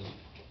Practices,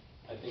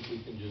 I think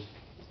we can just,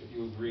 if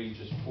you agree,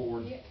 just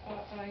forward. Yeah,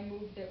 I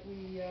move that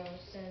we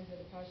send with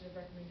a positive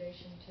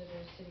recommendation to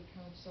the City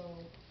Council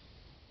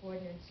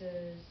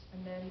ordinances,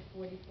 amend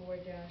 44-3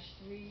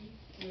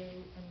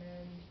 through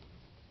amend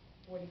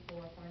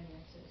 44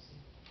 finances.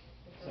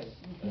 The first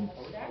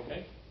step.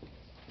 Okay.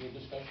 Any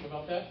discussion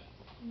about that?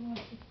 You want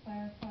to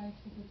clarify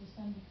to the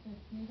December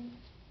 5th meeting?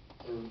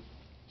 Or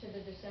To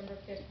the December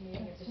 5th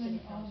meeting at the That's when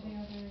City all Council. the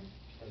other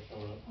are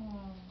showing up?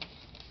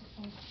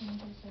 proposed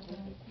changes are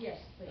done. Yes,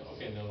 please.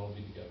 Okay, and then it'll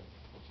be together.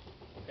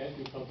 Okay,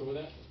 you comfortable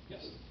with that?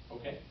 Yes.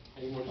 Okay.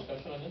 Any more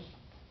discussion on this?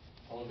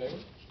 All in favor?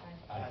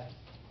 Aye.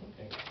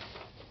 Okay.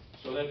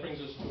 So that brings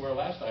us to our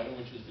last item,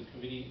 which is the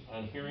Committee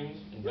on Hearings,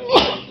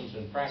 Investigations,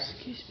 and Practices.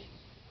 Excuse me.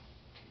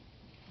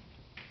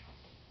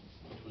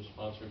 Which was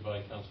sponsored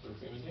by Councilor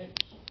Freeman Davis.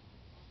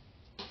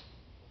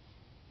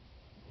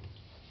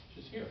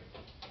 Which is here.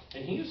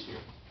 And he is here.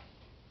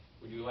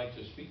 Would you like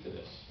to speak to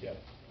this? Yeah.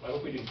 I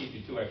hope we didn't keep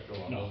you too extra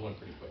long. No. Those went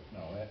pretty quick.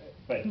 No,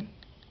 but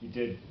you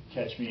did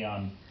catch me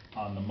on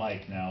the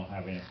mic now,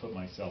 having to put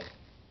myself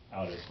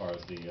out as far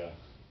as the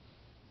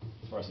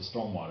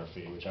stormwater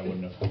fee, which I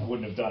wouldn't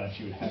have done if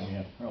you had had me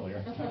in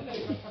earlier.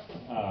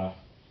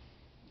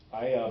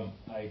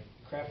 I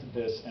crafted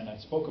this, and I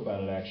spoke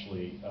about it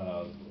actually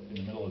in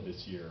the middle of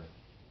this year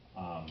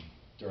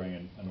during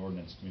an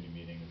ordinance committee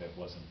meeting that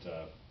wasn't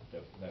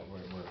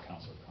where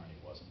Councilor Carney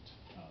wasn't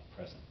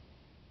present,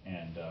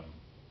 and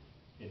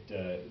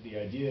the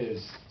idea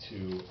is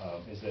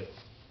that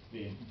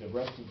the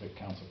rest of the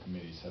council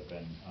committees have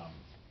been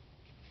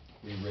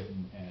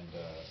rewritten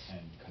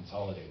and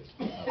consolidated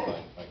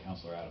by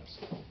Councilor Adams,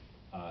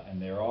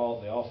 and they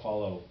all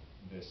follow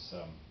this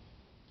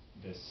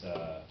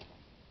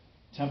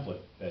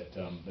template that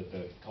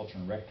the Culture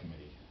and Rec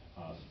Committee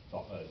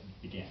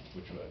began,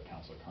 which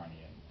Councilor Carney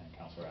and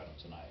Councilor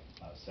Adams and I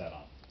sat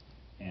on,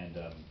 and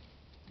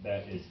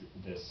that is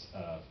this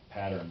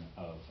pattern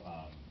of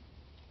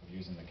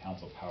using the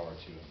council power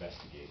to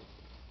investigate,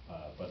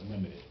 but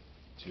limited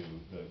to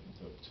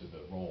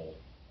the role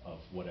of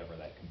whatever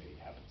that committee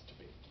happens to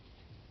be.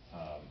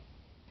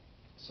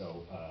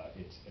 So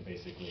it's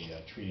basically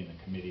treating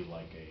the committee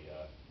like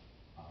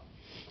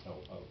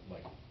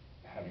like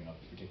having a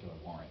particular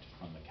warrant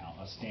from the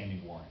council, a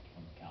standing warrant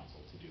from the council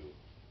to do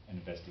an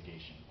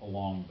investigation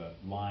along the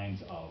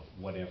lines of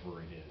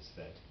whatever it is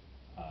that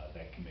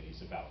that committee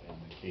is about. In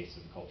the case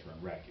of Culture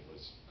and Rec, it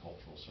was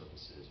cultural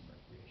services and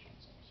recreation,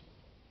 and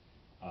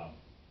so on.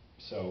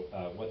 So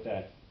what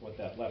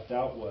that left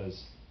out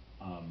was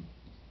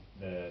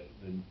the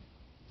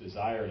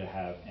desire to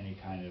have any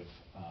kind of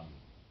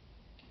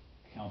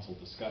council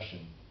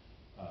discussion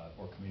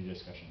or committee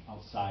discussion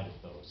outside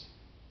of those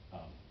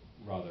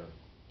rather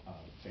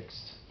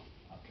fixed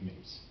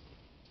committees.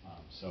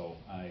 So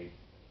I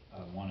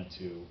wanted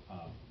to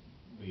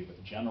leave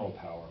a general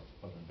power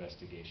of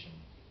investigation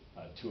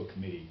to a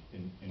committee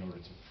in order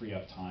to free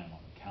up time on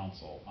the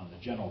council, on the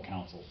general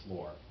council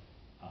floor,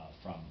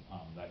 from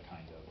that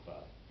kind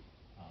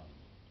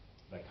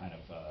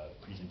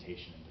of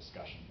presentation and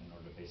discussion, in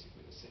order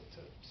basically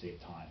to save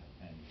time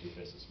and do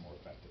business more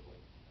effectively.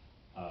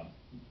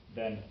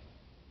 Then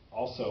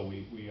also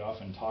we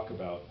often talk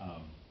about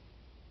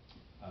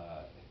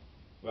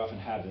we often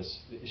have this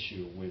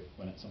issue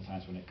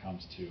sometimes when it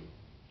comes to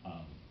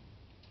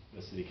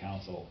the city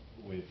council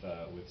with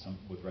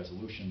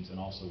resolutions, and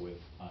also with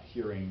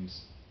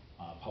hearings,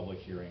 public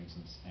hearings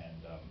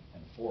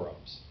and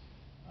forums,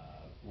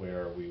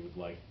 where we would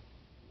like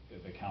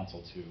the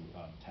council to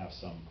have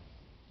some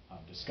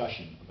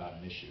discussion about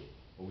an issue,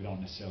 but we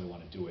don't necessarily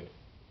want to do it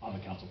on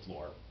the council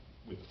floor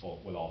with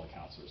all the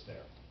councilors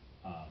there.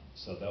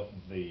 So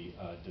the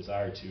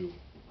desire to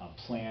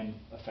plan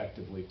a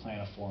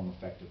forum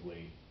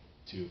effectively,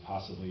 to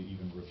possibly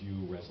even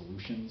review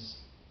resolutions.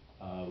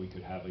 We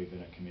could have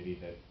even a committee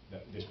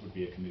that this would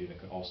be a committee that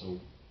could also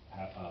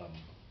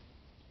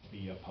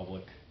be a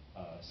public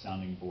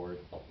sounding board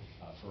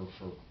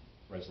for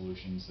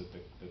resolutions that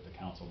the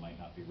council might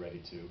not be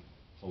ready to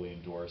fully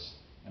endorse,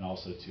 and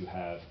also to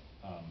have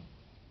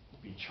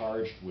be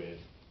charged with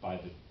by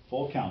the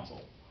full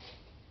council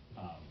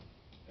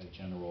a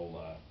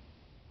general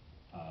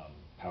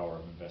power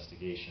of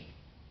investigation,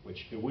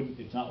 which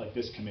it's not like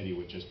this committee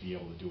would just be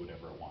able to do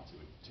whatever it wants. It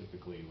would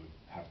typically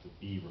have to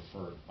be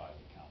referred by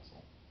the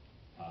council.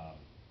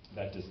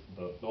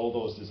 all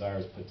those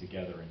desires put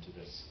together into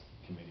this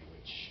committee,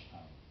 which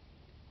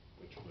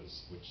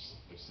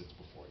sits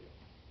before you.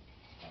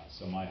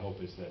 So my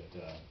hope is that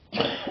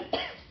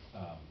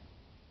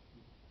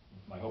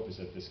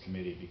this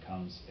committee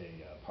becomes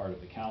a part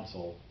of the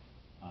council.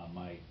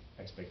 My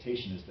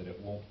expectation is that it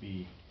won't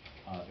meet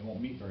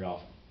very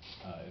often.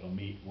 It'll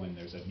meet when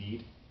there's a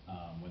need,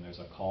 when there's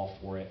a call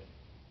for it.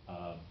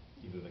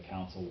 Either the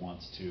council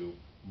wants to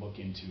look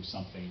into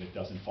something that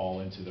doesn't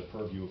fall into the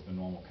purview of the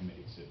normal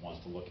committees. It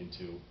wants to look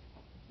into,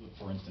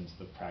 for instance,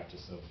 the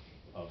practice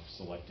of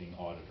selecting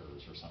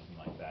auditors or something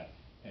like that,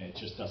 and it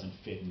just doesn't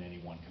fit in any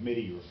one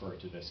committee. You refer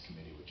it to this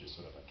committee, which is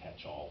sort of a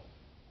catch-all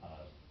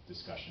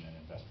discussion and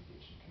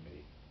investigation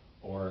committee.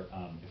 Or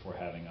if we're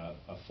having a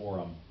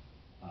forum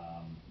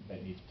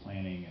that needs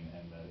planning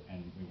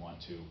and we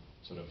want to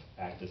sort of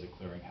act as a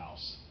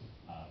clearinghouse,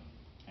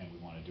 and we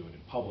want to do it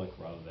in public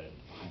rather than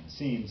behind the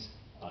scenes,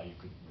 you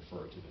could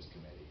refer it to this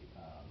committee.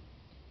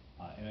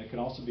 And it can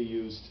also be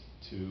used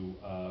to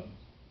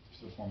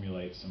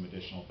formulate some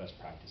additional best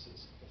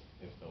practices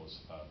if those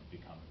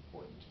become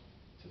important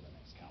to the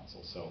next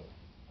council. So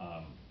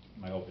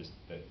my hope is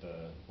that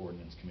the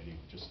ordinance committee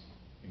would just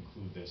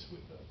include this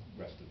with the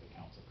rest of the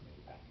council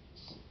committee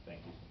packages.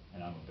 Thank you.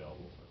 And I'm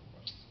available for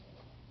questions.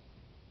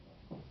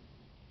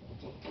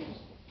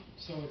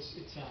 So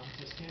it's a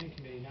standing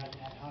committee, not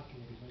an ad hoc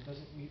committee, but it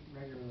doesn't meet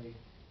regularly.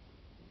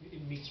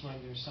 It meets when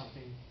there's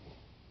something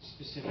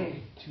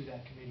specific to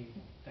that committee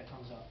that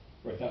comes up.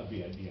 Right, that would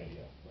be the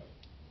idea, right.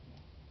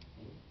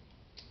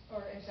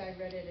 Or as I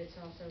read it, it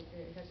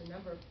has a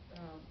number of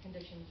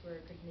conditions where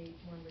it could meet.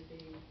 One would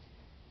be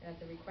at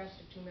the request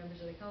of 2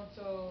 members of the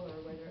council, or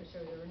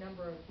so there are a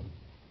number of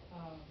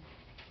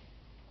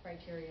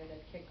criteria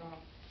that kick off.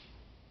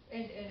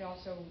 And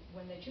also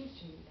when they choose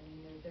to meet. I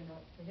mean, they're not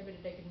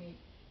prohibited. They could meet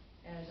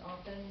as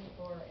often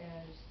or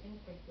as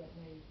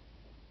infrequently.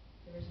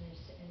 There isn't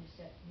any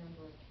set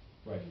number of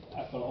right.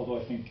 Although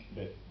I think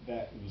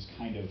that was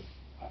kind of,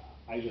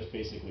 I just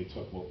basically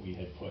took what we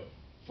had put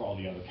for all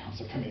the other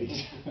council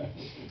committees,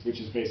 which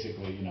is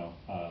basically,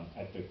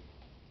 at the,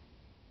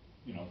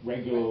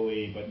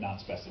 regularly but not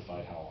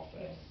specified how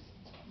often. Yes.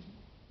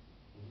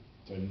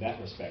 So in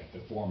that respect, the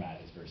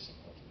format is very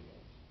similar to the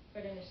other.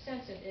 But in a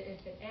sense,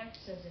 if it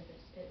acts as if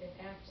it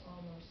acts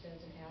almost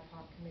as an ad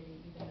hoc committee,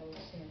 even though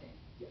it's standing.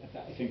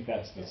 Yeah, I think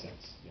that's the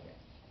sense. Yeah.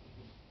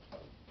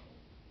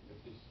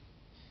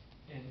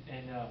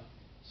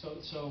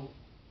 So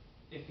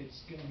if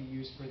it's going to be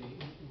used for the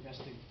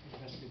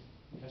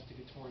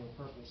investigatorial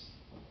purpose,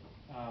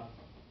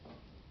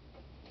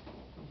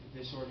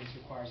 this ordinance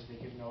requires that they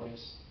give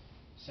notice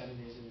 7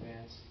 days in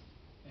advance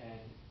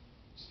and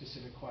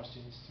specific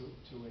questions to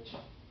which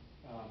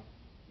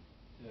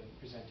the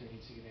presenter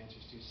needs to give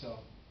answers to. So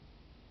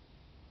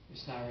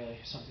it's not really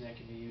something that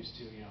can be used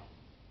to,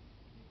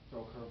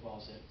 throw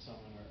curveballs at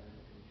someone or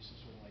do some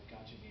sort of like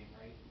gotcha game,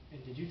 right?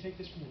 And did you take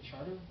this from the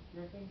charter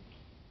directly?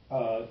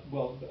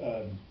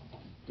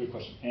 Good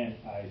question. And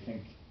I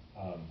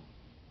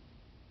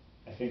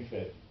think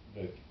that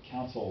the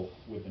council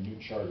with the new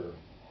charter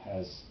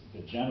has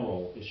the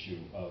general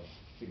issue of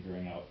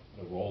figuring out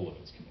the role of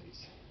its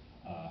committees.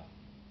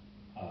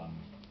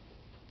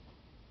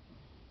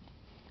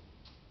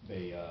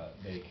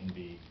 They can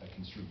be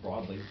construed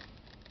broadly,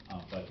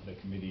 but the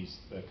committees,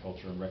 the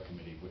Culture and Rec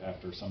Committee,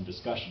 after some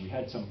discussion, we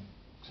had some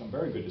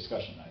very good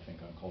discussion, I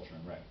think, on Culture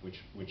and Rec, which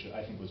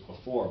I think was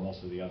before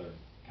most of the other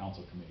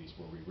council committees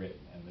were rewritten.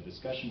 And the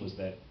discussion was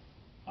that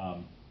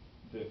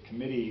the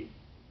committee,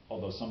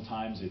 although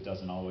sometimes it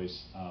doesn't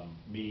always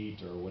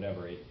meet or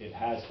whatever, it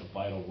has a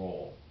vital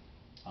role.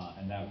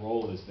 And that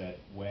role is that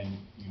when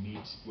you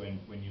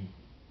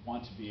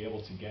want to be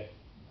able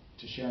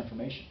to share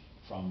information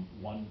from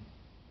one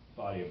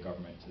body of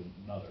government to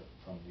another,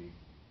 from the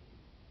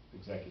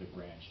executive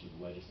branch to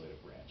the legislative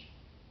branch,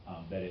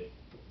 that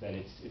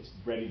it's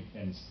ready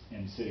and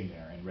sitting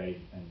there and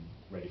ready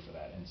for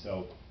that. And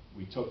so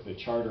we took the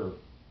charter.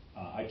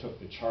 I took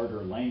the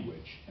charter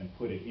language and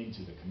put it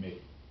into the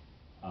committee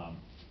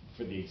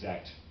for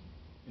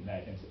in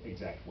that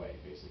exact way,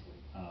 basically.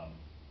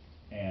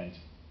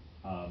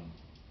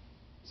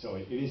 So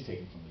it is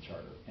taken from the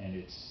charter, and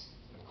it's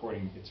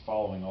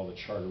following all the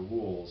charter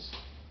rules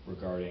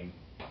regarding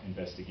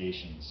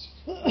investigations.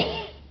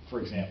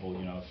 For example,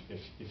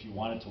 if you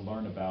wanted to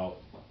learn about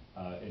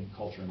in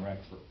Culture and Rec,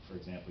 for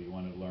example, you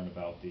wanted to learn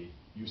about the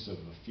use of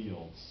the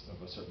fields,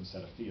 of a certain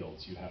set of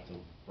fields, you have to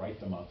write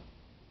them up,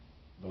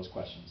 those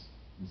questions,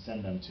 and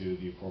send them to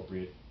the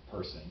appropriate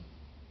person,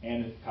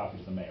 and a copy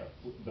to the mayor.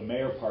 The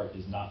mayor part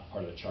is not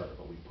part of the charter,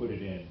 but we put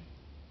it in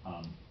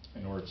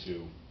order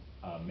to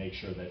make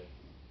sure that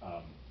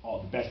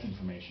all the best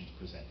information is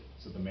presented.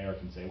 So the mayor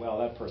can say, well,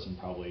 that person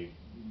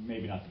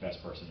maybe not the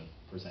best person to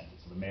present it.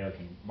 So the mayor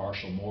can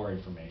marshal more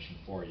information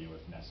for you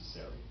if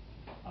necessary,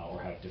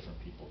 or have different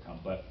people come.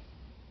 But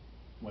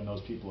when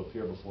those people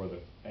appear before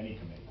any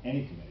committee,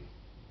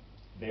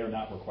 they are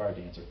not required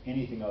to answer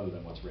anything other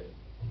than what's written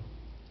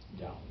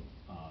down.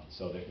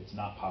 So that it's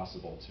not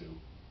possible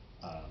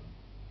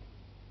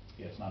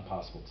yeah, it's not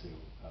possible to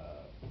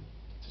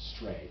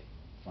stray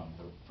from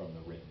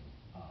the written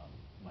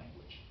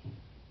language,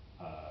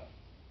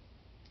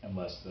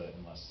 unless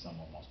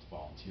someone wants to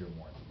volunteer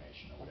more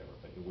information or whatever.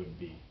 But it wouldn't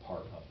be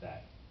part of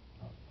that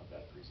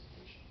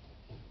presentation,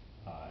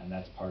 and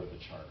that's part of the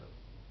charter.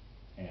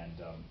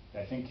 And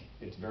I think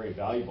it's very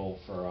valuable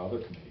for our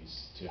other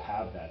committees to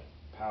have that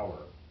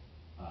power,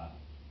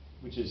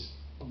 which is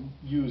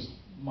used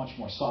much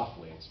more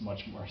softly. It's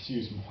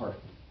used more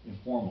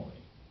informally.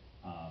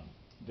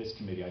 This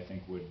committee, I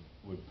think, would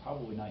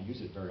probably not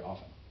use it very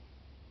often.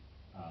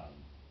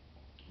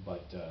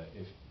 But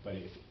if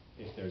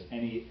there's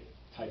any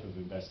type of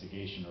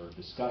investigation or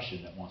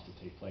discussion that wants to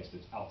take place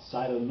that's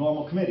outside of the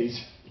normal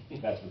committees,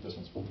 that's what this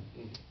one's for.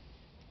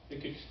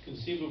 It could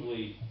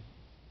conceivably,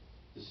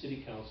 the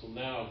city council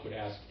now could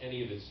ask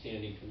any of its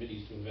standing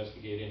committees to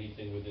investigate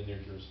anything within their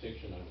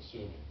jurisdiction, I'm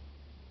assuming.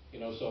 You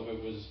know, so if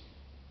it was,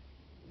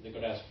 they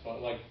could ask,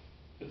 like,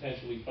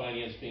 potentially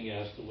finance being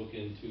asked to look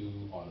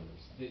into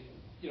Auditors.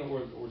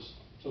 Or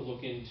to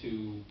look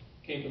into,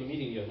 came from the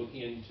meeting yet,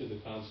 looking into the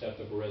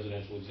concept of a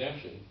residential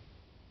exemption.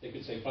 They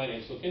could say,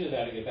 finance, look into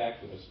that and get back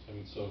to us. I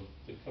mean, so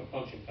the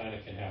function kind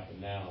of can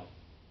happen now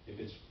if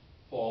it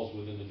falls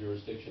within the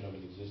jurisdiction of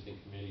an existing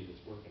committee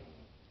that's working on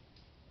it.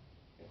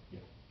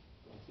 Yeah.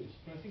 Please.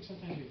 But I think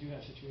sometimes we do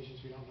have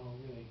situations we don't know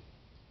really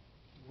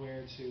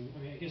where to, I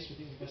mean, I guess with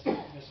the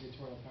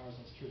investigatorial powers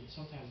that's true, but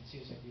sometimes it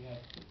seems like we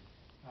have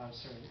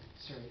certain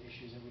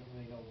issues that we don't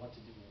really know what to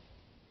do with,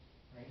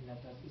 right? And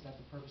is that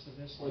the purpose of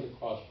this? Or the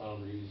cross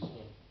boundaries.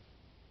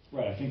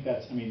 Right. I think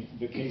that's. I mean,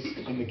 the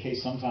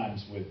case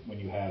sometimes when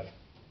you have,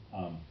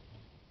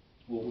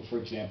 well, for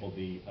example,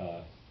 the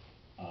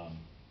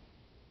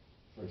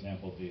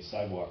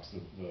sidewalks,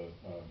 the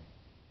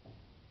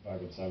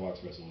vibrant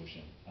sidewalks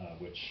resolution,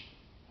 which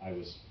I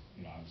was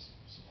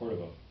supportive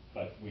of,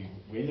 but we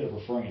ended up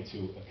referring it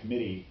to a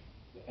committee,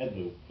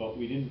 EDLU, but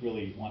we didn't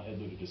really want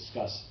EDLU to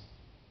discuss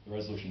the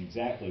resolution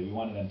exactly. We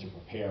wanted them to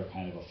prepare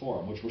kind of a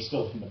forum, which we're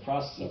still in the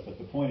process of. But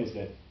the point is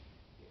that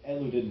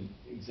EDLU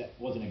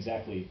wasn't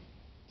exactly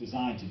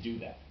designed to do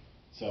that.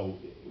 So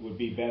it would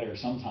be better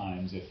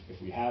sometimes if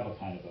we have a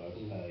kind of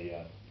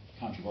a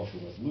controversial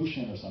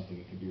resolution or something,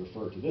 it could be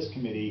referred to this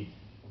committee,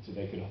 so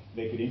they could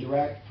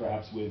interact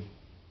perhaps with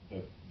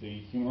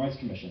the Human Rights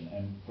Commission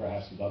and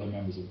perhaps with other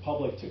members of the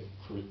public to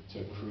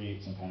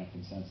create some kind of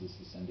consensus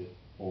to send it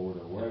forward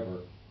or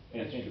wherever.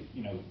 And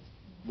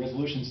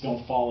resolutions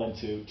don't fall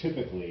into,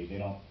 typically, they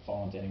don't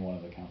fall into any one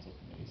of the council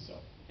committees. So.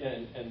 Yeah,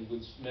 and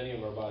with many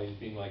of our bodies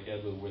being like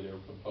EDLU, where they're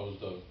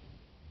composed of,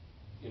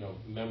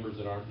 members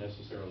that aren't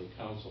necessarily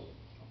council.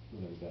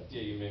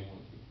 Yeah, you may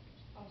want to.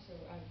 Also,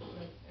 I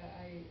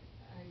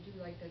do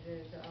like that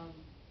there's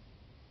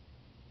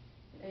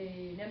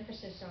an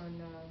emphasis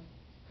on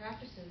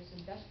practices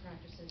and best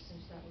practices,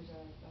 since that was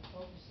a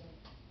focus of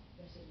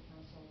the city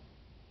council a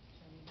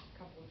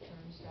couple of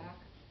terms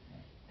back,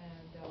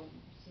 and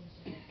seems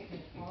to have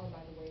kind of fallen by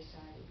the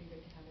wayside. It would be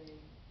good to have a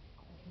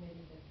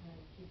committee that kind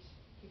of keeps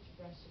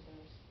abreast of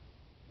those.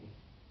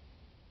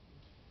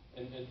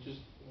 And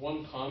just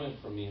one comment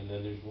from me, and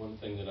then there's one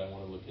thing that I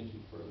want to look into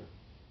further.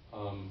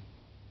 I'm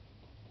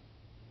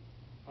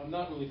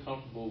not really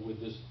comfortable with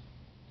this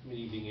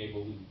committee being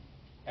able to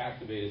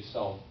activate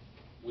itself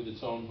with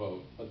its own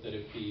vote, but that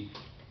it be,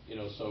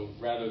 so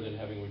rather than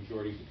having a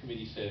majority of the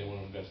committee say they want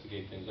to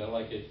investigate things, I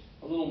like it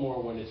a little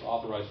more when it's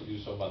authorized to do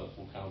so by the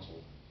full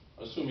council.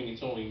 Assuming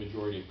it's only a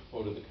majority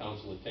vote of the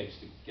council it takes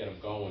to get them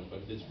going, but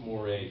it's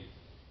more to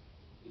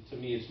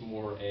me it's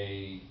more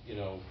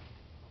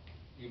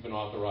you've been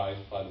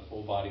authorized by the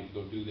full body to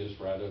go do this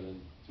rather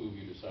than two of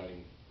you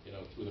deciding,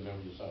 two of the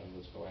members deciding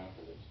let's go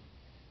after this.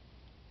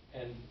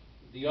 And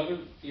the other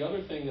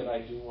thing that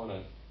I do want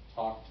to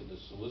talk to the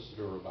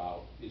solicitor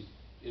about is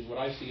what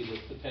I see as a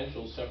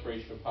potential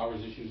separation of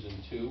powers issues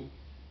in two,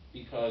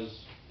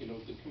 because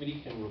the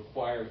committee can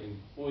require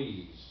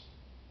employees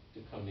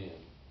to come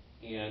in,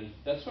 and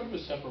that's sort of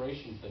a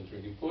separation thing.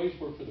 The employees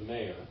work for the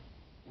mayor,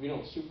 we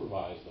don't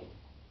supervise them,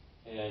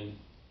 and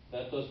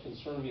that does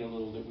concern me a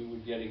little that we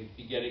would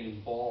be getting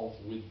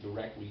involved with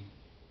directly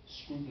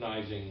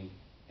scrutinizing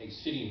a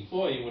city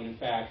employee when in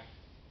fact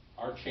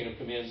our chain of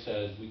command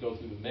says we go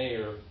through the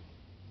mayor,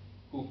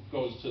 who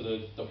goes to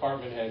the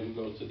department head, who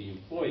goes to the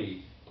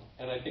employee.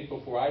 And I think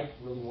before I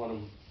really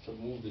want to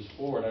move this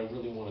forward, I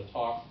really want to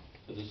talk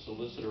to the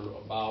solicitor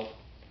about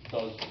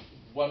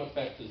what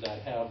effect does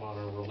that have on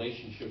our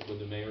relationship with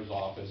the mayor's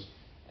office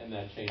and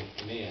that chain of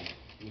command.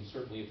 I mean,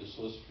 certainly if the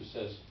solicitor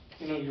says,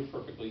 you're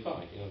perfectly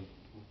fine.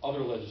 Other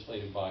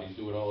legislative bodies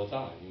do it all the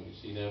time. You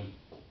see them,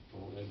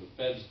 the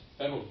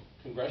federal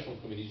congressional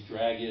committees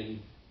drag in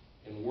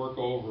and work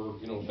over,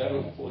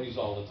 federal employees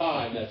all the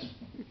time. That's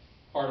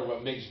part of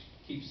what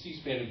keeps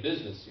C-SPAN in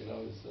business,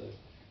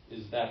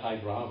 is that high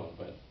drama.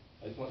 But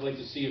I'd like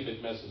to see if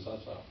it messes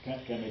us up. Can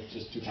I make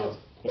just two comments?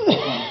 Sure.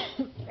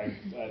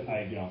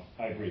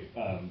 I agree.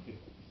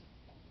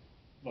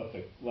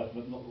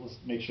 Let's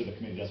make sure the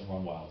committee doesn't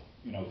run wild,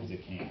 because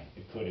it can.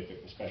 It could,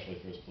 especially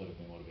if it was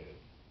politically motivated.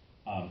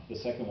 The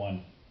second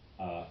one,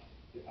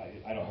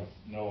 I don't have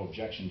no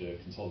objection to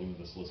consulting with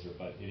the solicitor,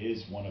 but it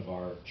is one of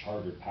our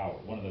chartered power,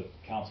 one of the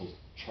council's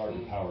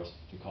chartered powers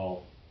to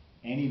call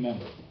any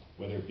member,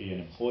 whether it be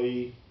an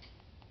employee,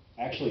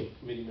 actually,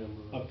 Committee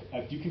member.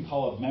 you can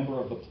call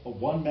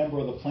one member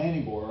of the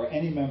planning board, or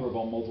any member of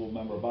a multiple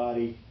member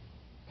body,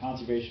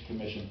 conservation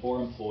commission,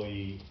 or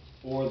employee,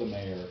 or the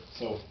mayor.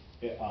 So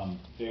the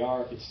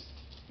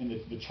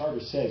charter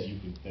says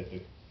that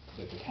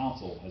the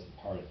council has the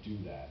power to do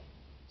that.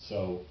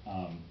 So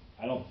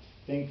I don't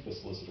think the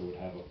solicitor would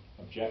have an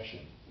objection,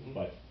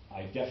 but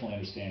I definitely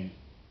understand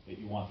that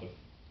you want the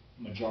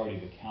majority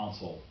of the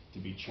council to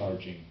be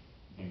charging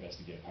the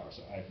investigative power.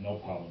 So I have no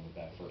problem with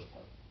that first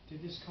part.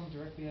 Did this come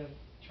directly out of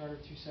Charter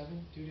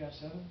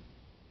 2.7?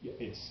 Yeah,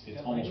 it's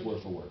That almost language?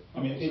 word for word. I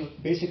mean, Okay, so-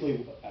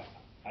 basically,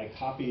 I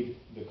copied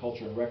the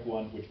culture and rec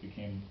one, which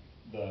became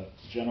the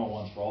general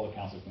ones for all the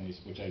council committees,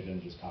 which I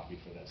then just copied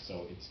for this.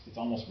 So it's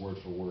almost word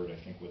for word, I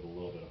think, with a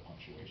little bit of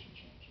punctuation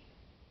change.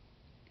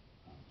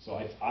 So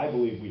I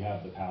believe we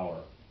have the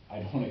power.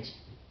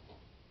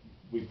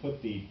 We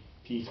put the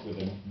piece where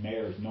the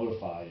mayor is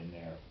notified in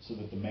there so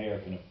that the mayor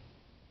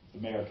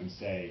can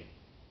say,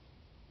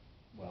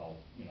 well,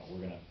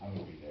 I'm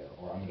gonna be there,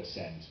 or I'm gonna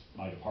send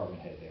my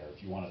department head there.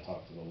 If you want to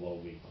talk to the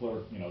lowly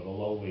clerk, the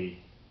lowly,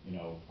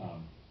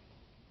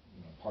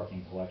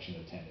 parking collection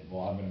attendant,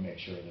 well, I'm gonna make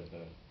sure that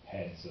the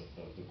heads of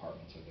those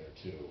departments are there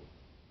too,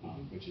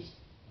 which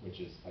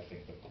is, I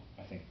think,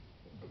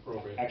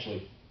 Appropriate.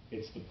 actually,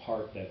 it's the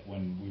part that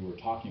when we were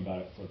talking about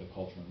it for the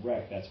culture and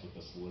rec, that's what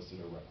the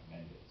solicitor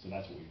recommended. So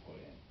that's what we put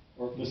in.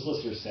 Or the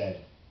solicitor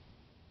said,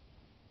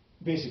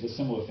 basically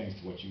similar things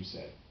to what you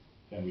said.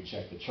 Then we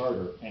checked the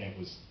charter, and it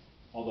was,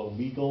 although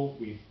legal,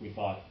 we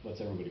thought, let's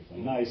everybody play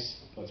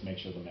nice, let's make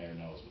sure the mayor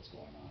knows what's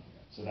going on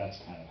here. So that's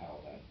kind of how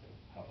that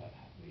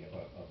happened, the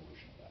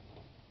evolution of that.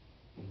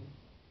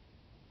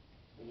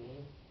 Any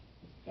other?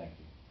 Thank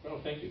you. Oh,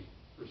 thank you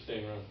for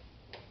staying around.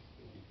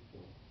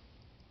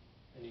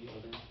 Any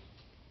other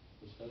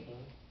discussion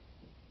on it?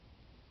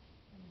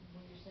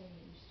 When you're saying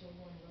that you still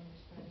want to run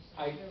this by the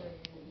I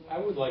solicitor. I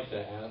would like to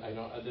add, I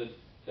know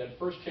that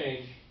first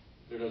change,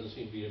 there doesn't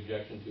seem to be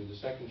objection to. The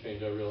second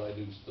change, I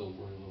do still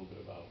worry a little bit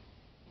about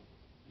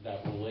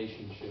that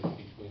relationship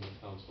between the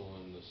council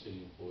and the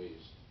city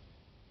employees,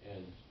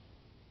 and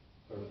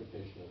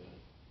clarification of that.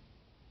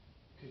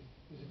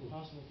 Is it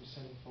possible to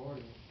send it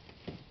forward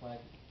and flag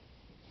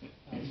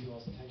you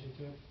all's attention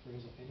to it for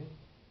his opinion?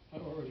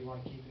 Or do you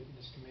want to keep it in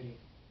this committee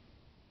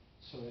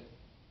so that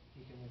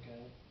he can look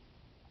at it?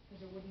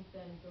 Because it wouldn't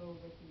then go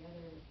with the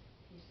other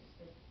pieces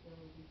that go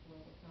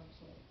before the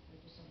council, the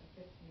December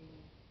 5th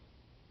meeting.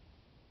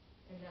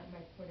 And that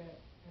might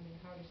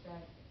how does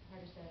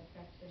that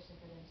affect this if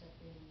it ends up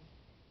being,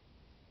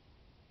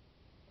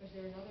 is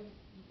there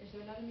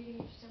another meeting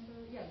in December?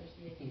 Yeah, there's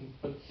the 18th.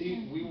 But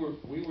see, we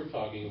were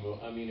talking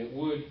about, it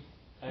would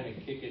kind of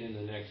kick it in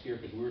the next year,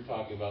 because we were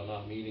talking about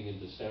not meeting in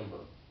December,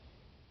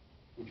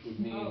 which would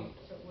mean,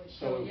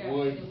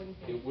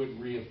 it would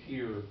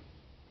reappear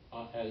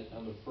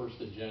on the first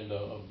agenda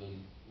of the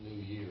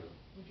new year.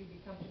 Would you be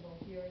comfortable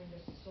hearing the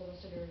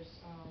solicitor's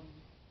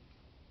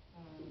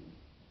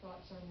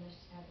thoughts on this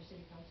at the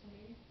city council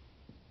meeting?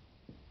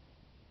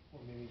 Or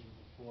maybe even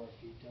before, if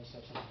he does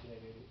have something today,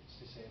 maybe it's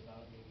to say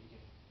about it, maybe he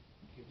can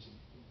give us a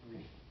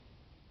brief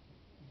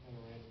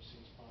memorandum as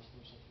soon as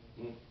possible or something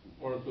like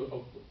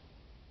that.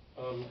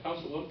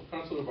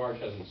 Councilor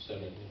Barge hasn't said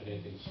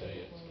anything to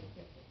say yet.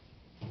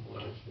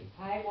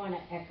 I want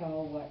to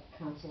echo what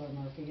Councilor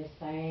Murphy is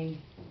saying.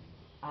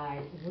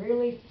 I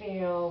really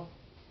feel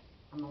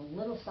I'm a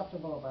little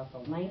skeptical about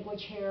the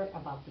language here,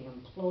 about the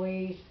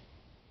employees.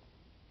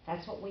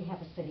 That's what we have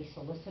a city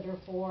solicitor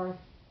for.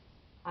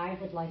 I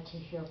would like to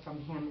hear from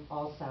him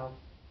also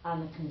on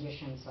the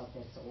conditions of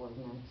this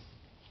ordinance.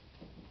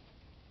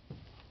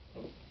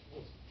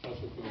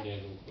 Councilor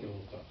Kumindan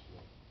will talk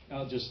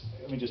to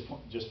Let me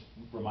just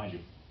remind you,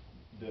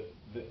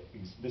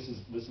 this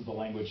is the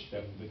language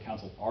that the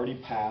council already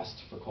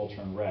passed for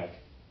culture and rec,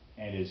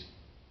 and is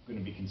going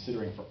to be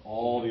considering for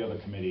all the other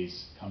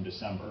committees come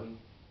December.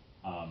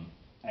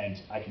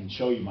 And I can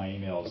show you my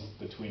emails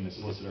between the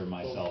solicitor and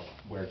myself,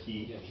 where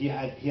he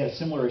had a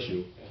similar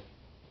issue.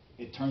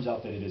 It turns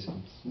out that it is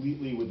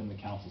completely within the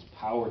council's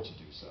power to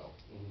do so,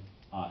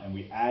 and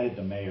we added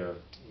the mayor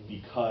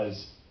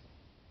because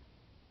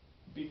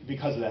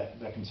of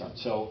that concern.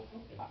 So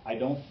I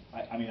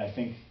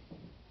think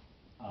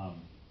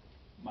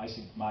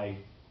my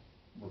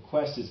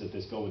request is that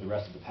this go with the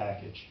rest of the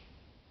package,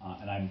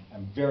 and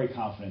I'm very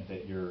confident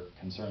that your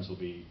concerns will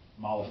be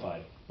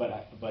mollified.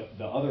 But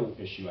the other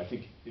issue, I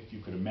think, if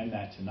you could amend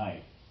that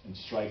tonight and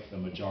strike the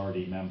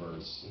majority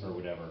members or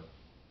whatever,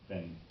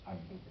 then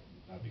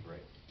that'd be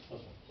great.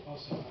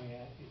 Also,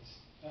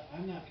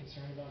 I'm not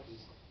concerned about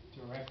this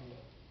direct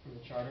from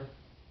the charter,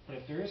 but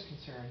if there is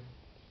concern,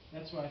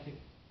 that's why I think,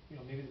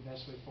 maybe the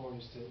best way forward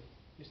is to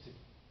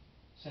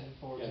send it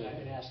forward tonight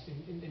and ask,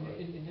 and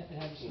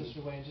have the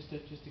solicitor weigh in, just to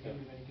get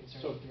rid of any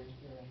concerns. So,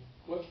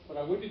 what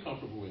I would be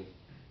comfortable with,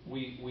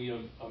 we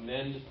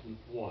amend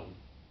one,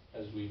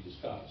 as we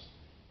discussed,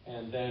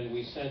 and then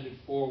we send it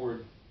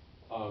forward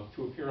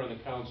to appear on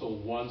the council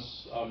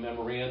once a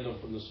memorandum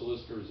from the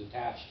solicitor is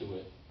attached to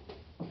it.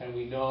 And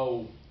we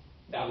know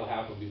that will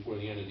happen before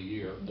the end of the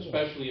year,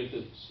 especially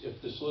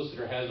if the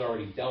solicitor has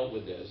already dealt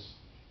with this,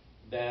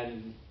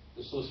 then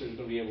the solicitor is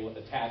going to be able to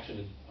attach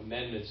an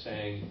amendment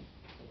saying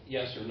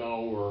yes or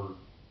no, or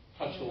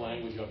touch the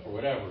language up or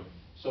whatever.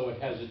 So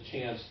it has a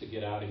chance to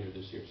get out of here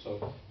this year.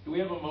 So do we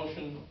have a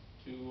motion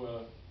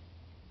to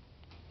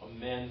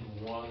amend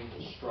one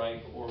to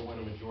strike, or when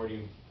a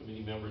majority of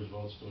committee members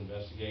votes to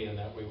investigate, and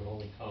that way it would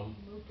only come?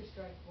 Move to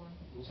strike one.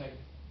 Second.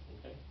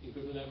 Okay, you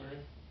good with that, Mary?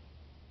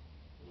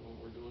 You know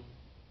what we're doing?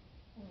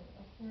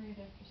 A period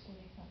after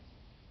city council.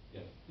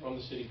 Yeah, from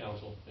the city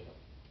council. Yeah.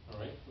 All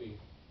right,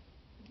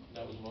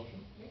 that was a motion?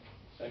 Yeah.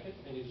 Second,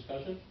 any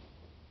discussion?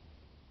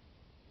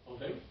 All in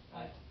favor?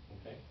 Aye.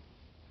 Okay.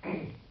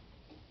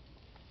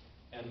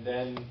 And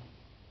then,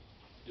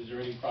 is there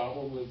any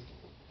problem with,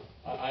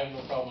 I have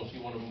no problem if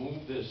you want to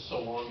move this so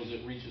long as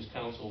it reaches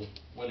council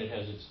when it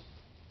has its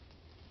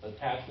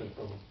attachment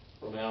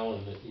from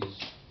Alan that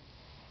he's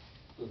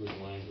good with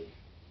the language.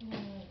 You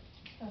want to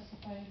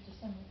specify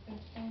December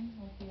 5th then,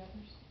 like the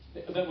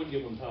others? That would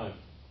give them time.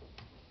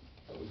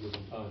 That would give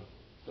them time.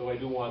 Though I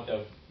do want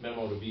that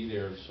memo to be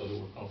there so that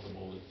we're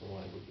comfortable that the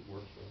language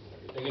works for him and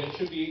everything. And it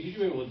should be, he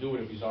should be able to do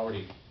it if he's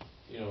already,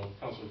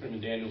 Councilor Freeman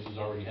Daniels has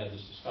already had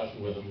this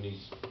discussion with him, and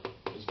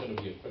it's going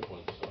to be a quick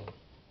one, so.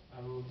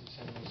 I move to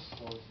send this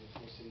forward to the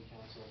full city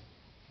council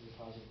with a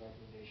positive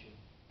recommendation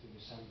to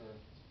December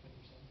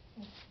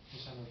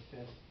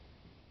 5th,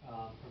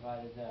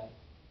 provided that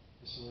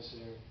the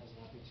solicitor has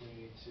an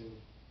opportunity to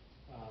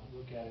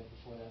look at it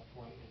before that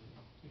point and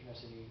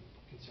address any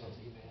concerns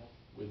that he may have.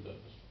 With the.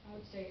 I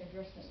would say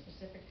address the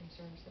specific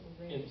concerns that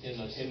were raised.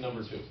 In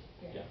number 2.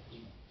 Yeah.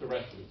 The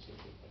rest of it seems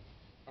good.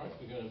 All right,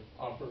 we're going to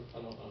offer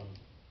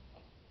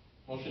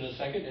motion and a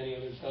second. Any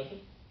other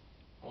discussion?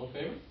 All in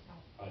favor?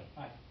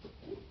 Aye.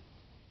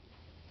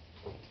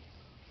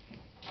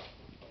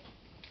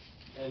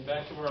 And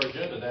back to our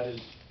agenda. That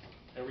is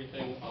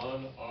everything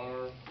on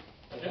our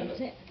agenda.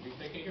 That's it. We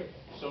take it here.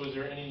 So is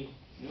there any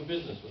new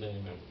business with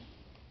any members?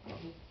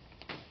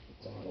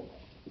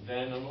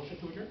 Then a motion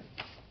to adjourn.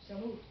 So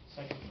moved.